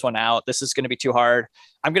figure this one out. This is going to be too hard.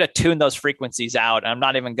 I'm going to tune those frequencies out. I'm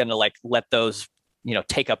not even going to like let those,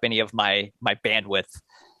 take up any of my bandwidth.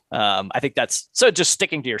 I think that's so just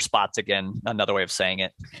sticking to your spots again, another way of saying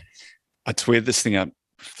it. I tweeted this thing out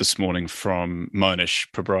this morning from Monish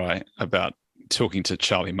Prabrai about talking to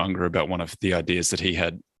Charlie Munger about one of the ideas that he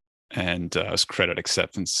had, and it was credit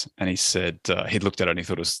acceptance. And he said he'd looked at it and he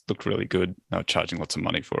thought it looked really good. They were charging lots of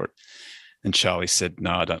money for it. And Charlie said,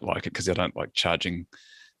 no, I don't like it because I don't like charging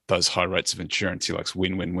those high rates of insurance. He likes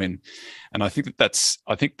win, win, win. And I think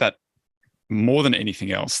that more than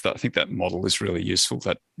anything else, I think that model is really useful,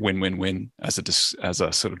 that win, win, win as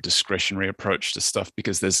a sort of discretionary approach to stuff,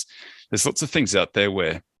 because there's lots of things out there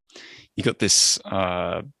where you got this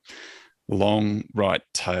long right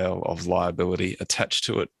tail of liability attached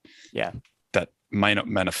to it. Yeah. That may not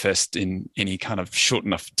manifest in any kind of short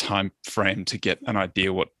enough time frame to get an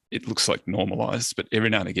idea what it looks like normalized, but every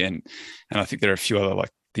now and again, and I think there are a few other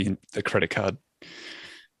like the credit card,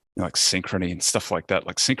 like Synchrony and stuff like that.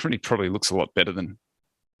 Like Synchrony probably looks a lot better than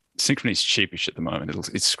Synchrony's cheapish at the moment.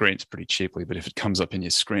 It screens pretty cheaply, but if it comes up in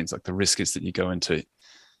your screens, like the risk is that you go into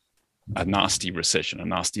a nasty recession, a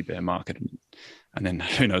nasty bear market, and then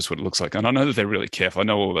who knows what it looks like. And I know that they're really careful. I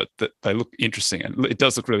know all that they look interesting, and it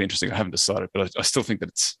does look really interesting. I haven't decided, but I still think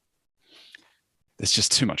that there's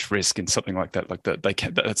just too much risk in something like that. Like that,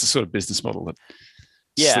 that's a sort of business model that.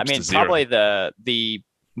 Yeah, I mean, probably the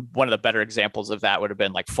one of the better examples of that would have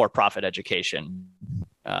been like for-profit education,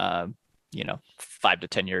 5 to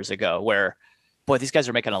 10 years ago, where, boy, these guys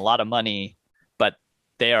are making a lot of money, but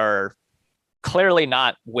they are clearly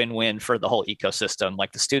not win-win for the whole ecosystem.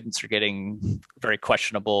 Like the students are getting very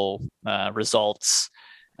questionable results,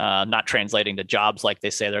 not translating to jobs like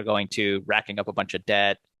they say they're going to, racking up a bunch of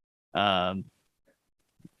debt. I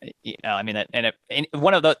mean,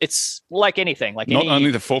 one of the, it's like anything, like not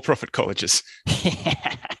only the for-profit colleges.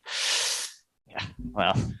 Yeah.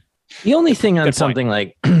 Well, the only thing on something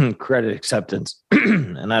like credit acceptance,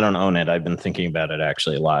 and I don't own it. I've been thinking about it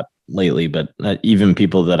actually a lot lately, but even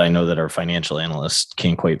people that I know that are financial analysts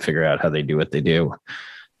can't quite figure out how they do what they do.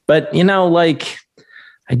 But,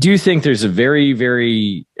 I do think there's a very,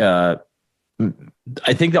 very, I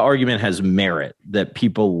think the argument has merit that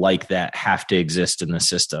people like that have to exist in the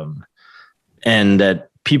system, and that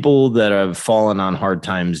people that have fallen on hard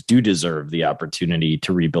times do deserve the opportunity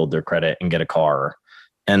to rebuild their credit and get a car.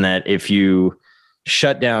 And that if you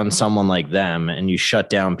shut down someone like them and you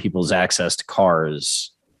shut down people's access to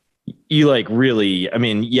cars, you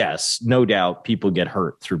yes, no doubt people get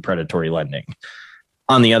hurt through predatory lending.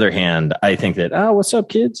 On the other hand, I think that, oh, what's up,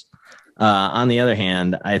 kids? On the other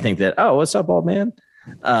hand, I think that, oh, what's up, old man?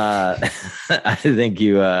 I think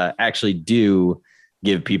you actually do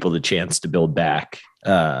give people the chance to build back.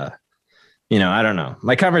 I don't know.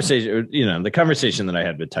 My conversation, the conversation that I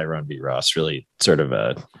had with Tyrone B. Ross really sort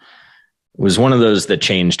of was one of those that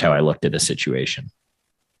changed how I looked at a situation.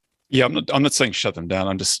 Yeah, I'm not saying shut them down.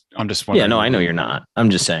 I'm just wondering. Yeah, no, I know you're not. I'm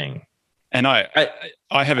just saying. And I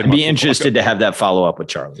have. I'd be interested to have that follow up with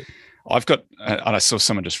Charlie. I've got, and I saw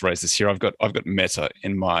someone just raise this here. I've got Meta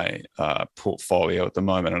in my portfolio at the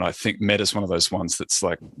moment, and I think Meta's one of those ones that's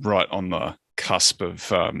like right on the cusp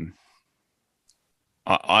of.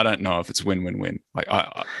 I don't know if it's win-win-win. Like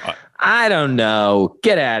I don't know.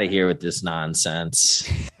 Get out of here with this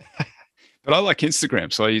nonsense. But I like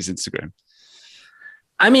Instagram, so I use Instagram.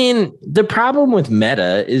 I mean, the problem with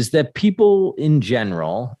Meta is that people in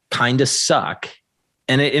general kind of suck,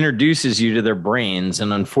 and it introduces you to their brains.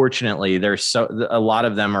 And unfortunately, a lot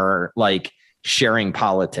of them are like sharing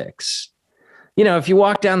politics. If you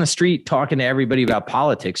walk down the street talking to everybody about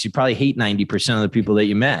politics, you probably hate 90% of the people that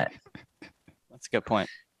you met. That's a good point.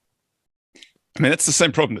 I mean, that's the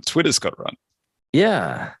same problem that Twitter's got, right?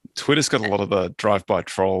 Yeah. Twitter's got a lot of the drive-by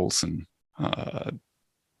trolls and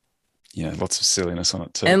lots of silliness on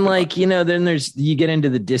it too. And then you get into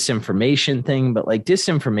the disinformation thing, but like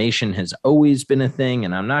disinformation has always been a thing.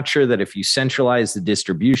 And I'm not sure that if you centralize the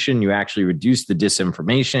distribution, you actually reduce the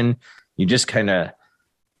disinformation. You just kind of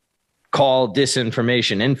call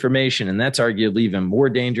disinformation information, and that's arguably even more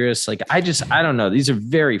dangerous. Like, I don't know. These are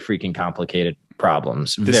very freaking complicated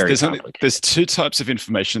problems. There's two types of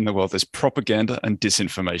information in the world. There's propaganda and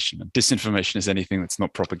disinformation. And disinformation is anything that's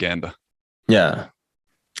not propaganda. Yeah.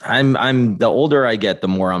 I'm the older I get, the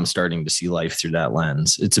more I'm starting to see life through that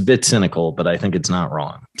lens. It's a bit cynical, but I think it's not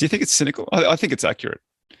wrong. Do you think it's cynical? I think it's accurate.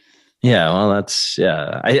 Yeah, well, I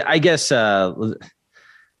guess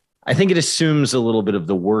I think it assumes a little bit of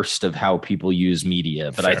the worst of how people use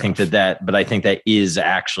media, but I think that is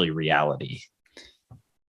actually reality.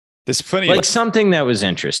 There's plenty like of something that was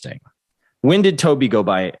interesting. When did Toby go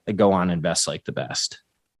on Invest Like the Best?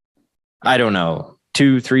 I don't know.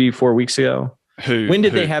 2, 3, 4 weeks ago. When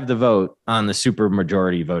did they have the vote on the super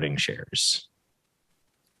majority voting shares?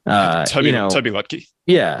 Toby Lutke.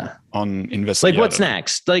 Yeah. On Invest. Like, what's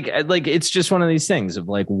next? Like it's just one of these things of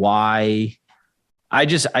like, why? I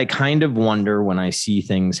kind of wonder when I see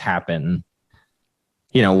things happen,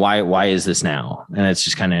 why is this now? And it's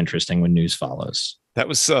just kind of interesting when news follows. That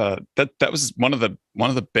was that was one of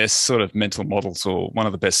the best sort of mental models, or one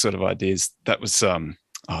of the best sort of ideas. That was now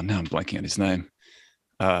I'm blanking on his name.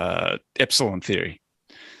 Epsilon theory.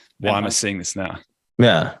 Why am I seeing this now?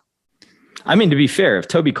 Yeah. I mean, to be fair, if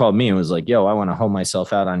Toby called me and was like, yo, I want to hoe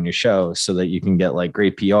myself out on your show so that you can get like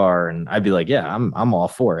great PR, and I'd be like, yeah, I'm all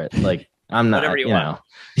for it. Like, I'm not, whatever you want.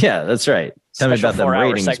 Yeah, that's right. Tell me about the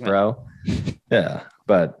ratings, segment. bro. Yeah.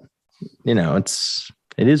 But it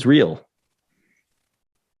is real.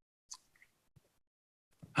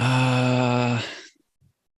 Do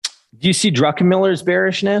you see Druckenmiller's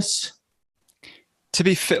bearishness? To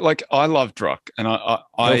be fair, like, I love Druck, and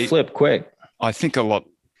I flip quick. I think a lot.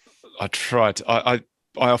 I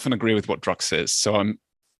often agree with what Druck says. So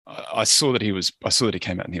I saw that he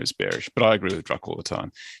came out and he was bearish, but I agree with Druck all the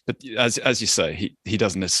time. But as you say, he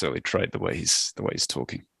doesn't necessarily trade the way he's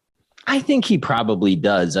talking. I think he probably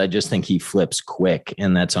does. I just think he flips quick,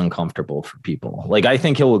 and that's uncomfortable for people. Like, I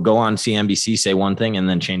think he'll go on CNBC, say one thing, and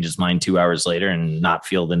then change his mind 2 hours later and not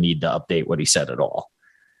feel the need to update what he said at all.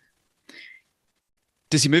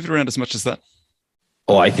 Does he move it around as much as that?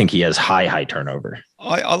 Oh, I think he has high turnover.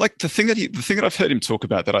 I like the thing that I've heard him talk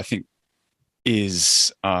about that I think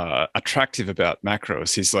is attractive about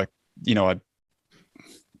macros. He's like,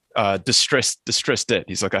 distressed debt.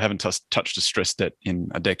 He's like, I haven't touched distressed debt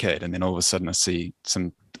in a decade, and then all of a sudden I see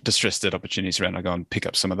some distressed debt opportunities around. I go and pick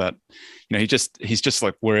up some of that. He's just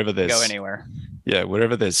like, wherever there's go anywhere. Yeah,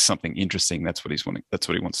 wherever there's something interesting, that's what he's wanting. That's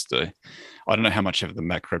what he wants to do. I don't know how much of the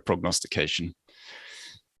macro prognostication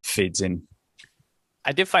feeds in.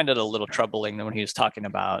 I did find it a little troubling when he was talking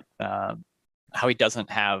about how he doesn't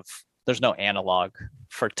have. There's no analog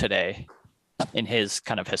for today in his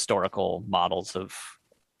kind of historical models of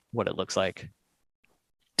what it looks like.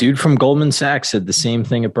 Dude from Goldman Sachs said the same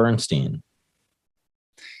thing at Bernstein.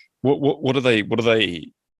 What are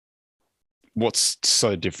they? What's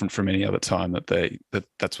so different from any other time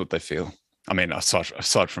that's what they feel? I mean,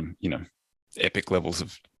 aside from epic levels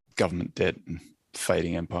of government debt and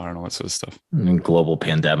fading empire and all that sort of stuff, and global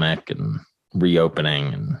pandemic and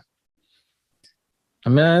reopening, and I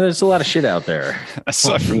mean, there's a lot of shit out there.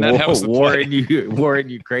 Aside from that, war in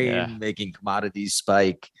Ukraine, making commodities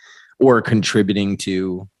spike, or contributing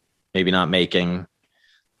to, maybe not making.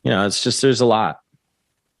 It's just, there's a lot.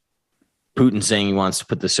 Putin saying he wants to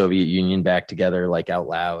put the Soviet Union back together, like, out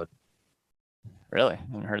loud. Really? I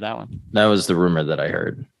haven't heard that one. That was the rumor that I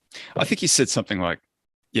heard. I think he said something like,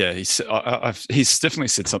 he's definitely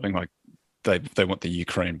said something like they want the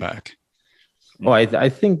Ukraine back. Oh, I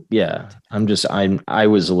think, yeah. I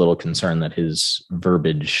was a little concerned that his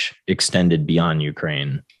verbiage extended beyond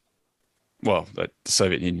Ukraine. Well, the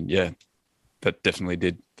Soviet Union, that definitely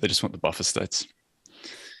did. They just want the buffer states.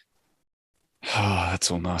 Oh, that's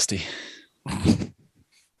all nasty.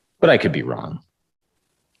 But I could be wrong.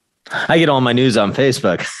 I get all my news on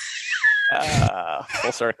Facebook.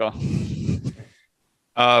 Full circle.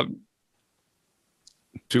 Do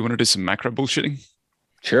we want to do some macro bullshitting?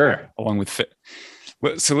 Sure. Along with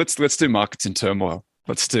so let's do markets in turmoil.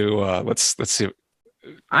 Let's see.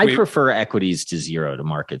 I prefer equities to zero to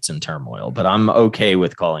markets in turmoil, but I'm okay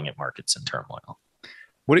with calling it markets in turmoil.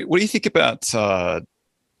 What do you think about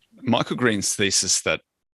Michael Green's thesis that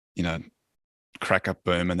crack up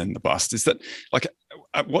boom and then the bust? Is that, like,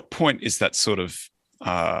 at what point is that sort of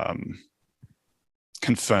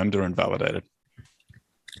confirmed or invalidated?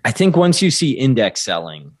 I think once you see index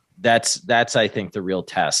selling, that's I think the real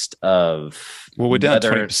test of. Well, we're down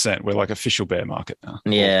 20%. We're like official bear market now.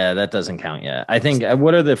 Yeah, that doesn't count yet. I think.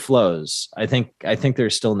 What are the flows? I think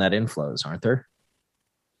there's still net inflows, aren't there?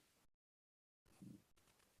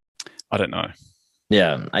 I don't know.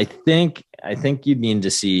 Yeah, I think you'd need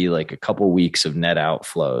to see like a couple weeks of net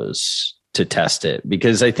outflows to test it,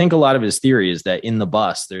 because I think a lot of his theory is that in the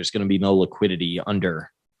bust there's going to be no liquidity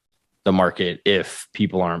under the market if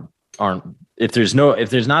people aren't if there's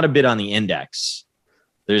not a bid on the index,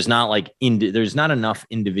 there's not there's not enough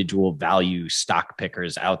individual value stock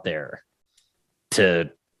pickers out there to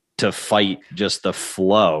fight just the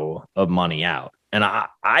flow of money out. And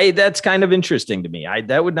I that's kind of interesting to me.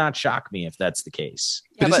 That would not shock me if that's the case.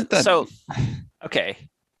 Yeah, so okay,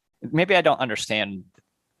 maybe I don't understand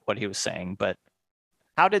what he was saying, but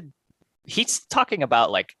how did he's talking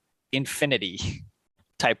about like infinity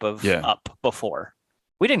type of up before?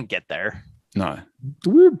 We didn't get there. No,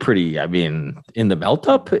 we were pretty. I mean, in the melt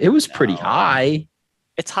up, it was pretty high.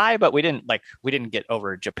 It's high, but we didn't get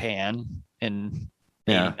over Japan in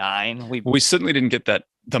 '89. We certainly didn't get that.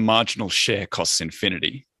 The marginal share costs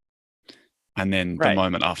infinity, and then the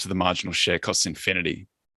moment after the marginal share costs infinity,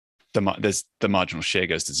 the marginal share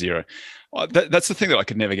goes to zero. That's the thing that I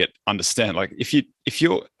could never understand. Like if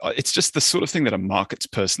you're, it's just the sort of thing that a markets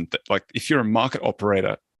person, like if you're a market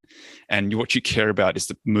operator and what you care about is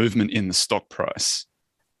the movement in the stock price,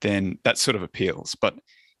 then that sort of appeals. But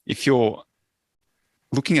if you're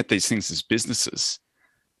looking at these things as businesses,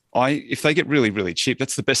 if they get really, really cheap,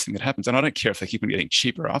 that's the best thing that happens. And I don't care if they keep on getting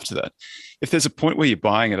cheaper after that. If there's a point where you're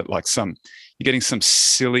buying it at like you're getting some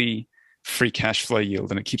silly free cash flow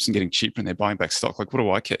yield and it keeps on getting cheaper and they're buying back stock, like what do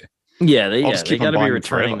I care? Yeah, they got to be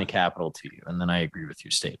returning the capital to you. And then I agree with your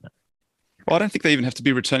statement. Well, I don't think they even have to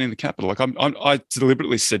be returning the capital. Like I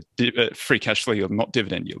deliberately said free cash flow yield, not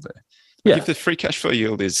dividend yield there. Like if the free cash flow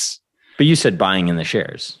yield is... But you said buying in the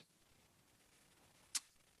shares.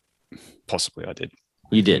 Possibly I did.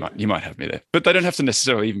 You did. You might have me there. But they don't have to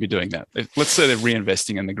necessarily even be doing that. Let's say they're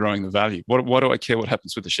reinvesting and they're growing the value. What do I care what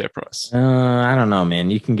happens with the share price? I don't know,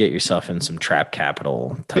 man. You can get yourself in some trap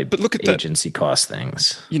capital type but look at agency cost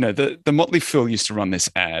things. You know, the Motley Fool used to run this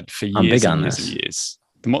ad for years and years and years.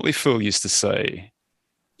 The Motley Fool used to say,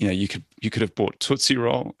 you know, you could have bought Tootsie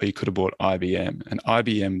Roll or you could have bought IBM. And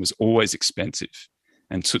IBM was always expensive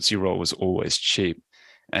and Tootsie Roll was always cheap.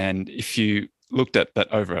 And if you looked at that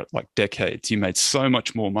over like decades, you made so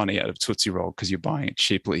much more money out of Tootsie Roll because you're buying it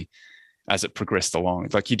cheaply as it progressed along.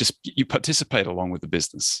 Like you participate along with the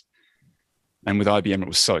business. And with IBM, it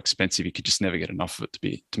was so expensive, you could just never get enough of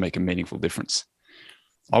it to make a meaningful difference.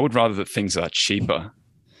 I would rather that things are cheaper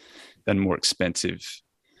than more expensive.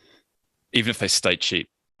 Even if they stay cheap,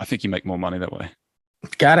 I think you make more money that way.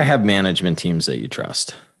 Got to have management teams that you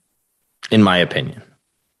trust, in my opinion.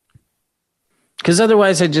 Because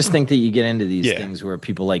otherwise, I just think that you get into these things where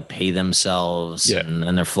people like pay themselves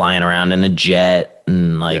and they're flying around in a jet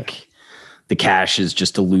and like the cash is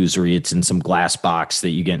just illusory. It's in some glass box that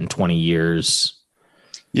you get in 20 years.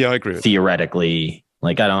 Yeah, I agree. Theoretically,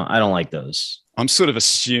 like I don't like those. I'm sort of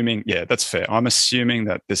assuming, that's fair. I'm assuming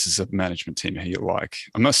that this is a management team who you like.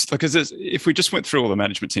 Because if we just went through all the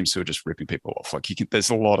management teams who are just ripping people off, like there's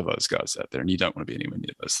a lot of those guys out there, and you don't want to be anywhere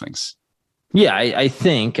near those things. Yeah, I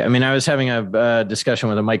think. I mean, I was having a discussion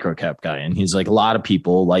with a microcap guy, and he's like, a lot of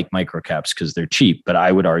people like microcaps because they're cheap, but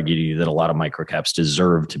I would argue to you that a lot of microcaps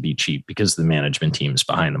deserve to be cheap because the management team's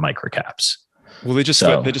behind the microcaps. Well, they're just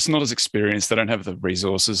not as experienced. They don't have the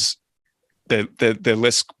resources. They're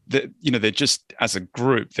less. They're just, as a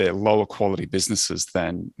group, they're lower quality businesses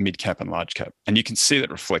than mid cap and large cap, and you can see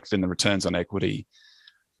that reflected in the returns on equity.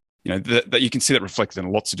 You know that you can see that reflected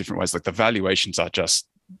in lots of different ways. Like the valuations are just.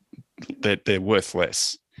 They're worth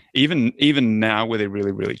less. Even now where they're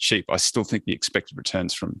really, really cheap, I still think the expected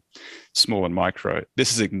returns from small and micro,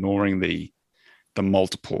 this is ignoring the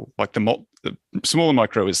multiple. Like the small and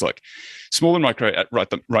micro is like, small and micro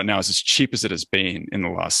right now is as cheap as it has been in the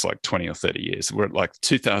last like 20 or 30 years. We're at like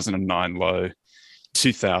 2009 low,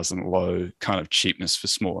 2000 low kind of cheapness for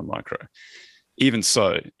small and micro. Even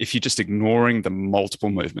so, if you're just ignoring the multiple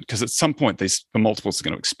movement, because at some point the multiples are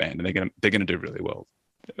going to expand and they're going to do really well.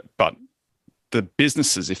 But the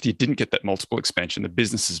businesses, if you didn't get that multiple expansion, the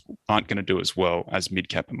businesses aren't going to do as well as mid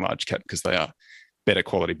cap and large cap because they are better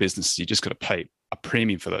quality businesses. You just got to pay a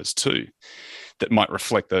premium for those too that might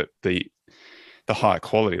reflect the higher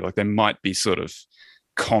quality. Like there might be sort of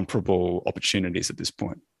comparable opportunities at this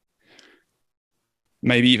point.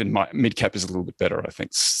 Maybe even my mid cap is a little bit better. I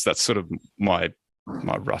think that's sort of my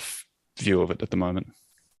rough view of it at the moment.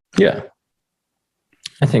 Yeah,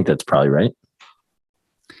 I think that's probably right.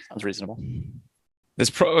 Sounds reasonable. There's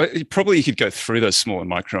probably you could go through those small and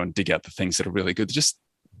micro and dig out the things that are really good.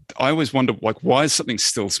 I always wonder, like, why is something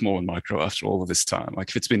still small and micro after all of this time? Like,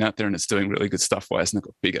 if it's been out there and it's doing really good stuff, why hasn't it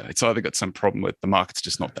got bigger? It's either got some problem with the market's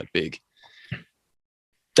just not that big.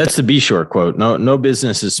 That's the B Shore quote. No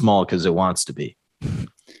business is small because it wants to be.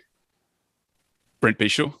 Brent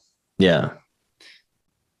Bishore? Yeah.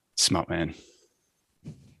 Smart man.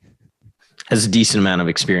 Has a decent amount of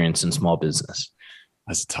experience in small business.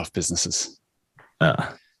 Those are tough businesses.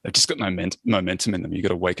 They've just got no momentum in them. You got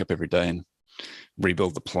to wake up every day and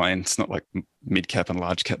rebuild the plane. It's not like mid cap and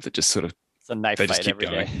large cap that just sort of it's a knife fight every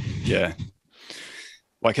day. Yeah,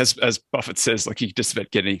 like as Buffett says, like you can just about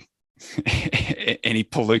get any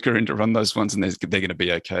palooka in to run those ones, and they're going to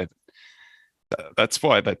be okay. That's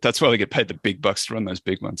why they get paid the big bucks to run those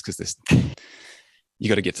big ones because you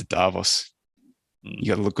got to get to Davos. You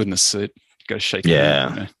got to look good in a suit. You got to shake Yeah.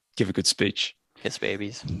 hand, give a good speech. Kiss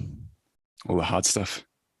babies. All the hard stuff.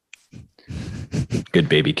 Good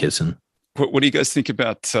baby kissing. What do you guys think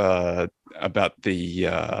about the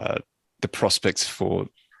prospects for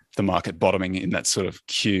the market bottoming in that sort of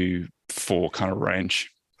Q4 kind of range?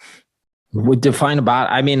 Would define about.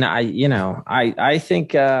 I mean, I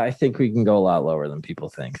think we can go a lot lower than people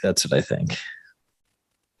think. That's what I think.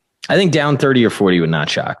 I think down 30 or 40 would not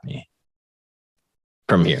shock me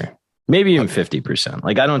from here. Maybe even 50%.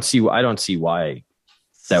 Like I don't see why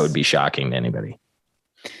that would be shocking to anybody.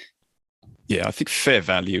 Yeah, I think fair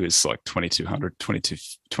value is like 2,200,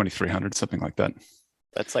 2,300, something like that.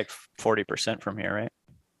 That's like 40% from here, right?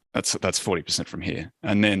 That's 40% from here.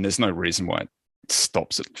 And then there's no reason why it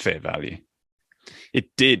stops at fair value. It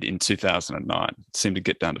did in 2009. It seemed to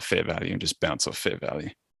get down to fair value and just bounce off fair value.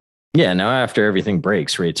 Yeah, now after everything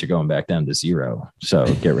breaks, rates are going back down to zero. So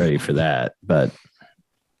get ready for that. But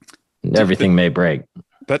everything may break.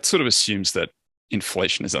 That sort of assumes that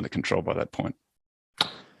inflation is under control by that point.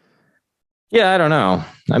 Yeah, I don't know.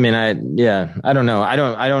 I mean, I don't know. I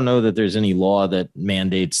don't know that there's any law that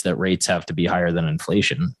mandates that rates have to be higher than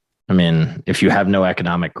inflation. I mean, if you have no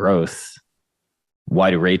economic growth,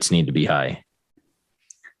 why do rates need to be high?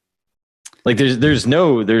 Like there's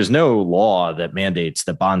no law that mandates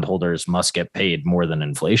that bondholders must get paid more than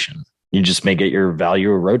inflation. You just may get your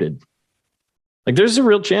value eroded. Like there's a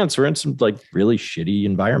real chance we're in some like really shitty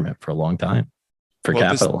environment for a long time for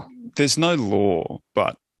capital. There's no law,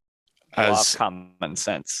 but as common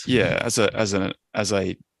sense. Yeah, as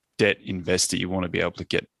a debt investor, you want to be able to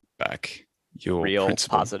get back your real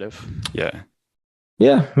principal. Positive. Yeah.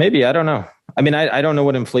 Yeah, maybe. I don't know. I mean, I don't know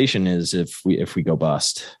what inflation is if we go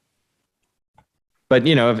bust. But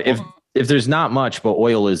you know, if there's not much, but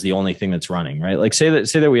oil is the only thing that's running, right? Like say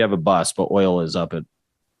that we have a bust, but oil is up at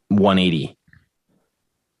 180.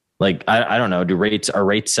 Like I don't know. Are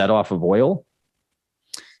rates set off of oil?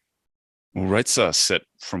 Well, rates are set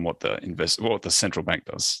from what the central bank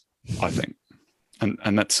does, I think,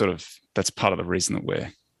 and that's part of the reason that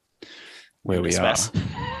we're where we are,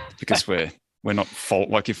 because we're not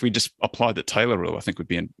like if we just applied the Taylor rule, I think we'd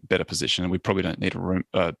be in a better position, and we probably don't need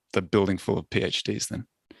the building full of PhDs then.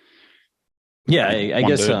 Yeah, I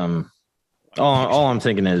guess. All I'm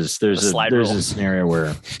thinking is there's a scenario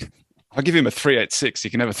where I'll give him a 386.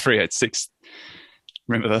 You can have a 386.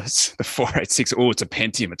 Remember those? The 486. Oh, it's a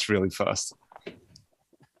Pentium. It's really fast.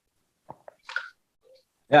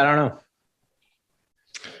 Yeah, I don't know.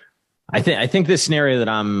 I think this scenario that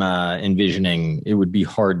I'm envisioning, it would be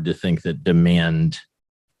hard to think that demand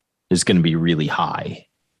is going to be really high.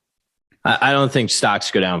 I don't think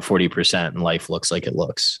stocks go down 40% and life looks like it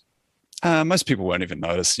looks. Most people won't even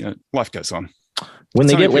notice. You know, life goes on. When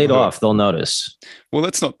they get laid off, they'll notice. Well,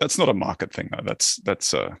 that's not a market thing though.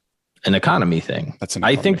 That's an economy thing.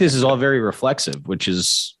 I think this is all very reflexive, which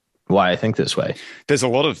is why I think this way. There's a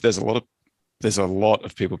lot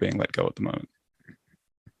of people being let go at the moment.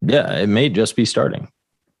 Yeah, it may just be starting.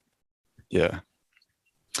 Yeah,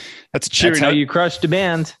 that's a cheery. That's how you crush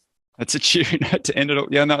demand. That's a cheery note to end it all.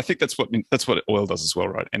 Yeah, no, I think that's what oil does as well,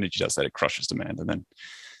 right? Energy does that; it crushes demand, and then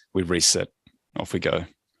we reset. Off we go.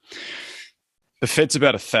 The Fed's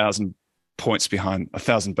about 1,000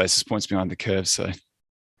 basis points behind the curve, so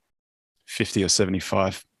 50 or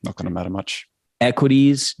 75 not going to matter much.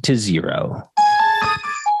 Equities to zero.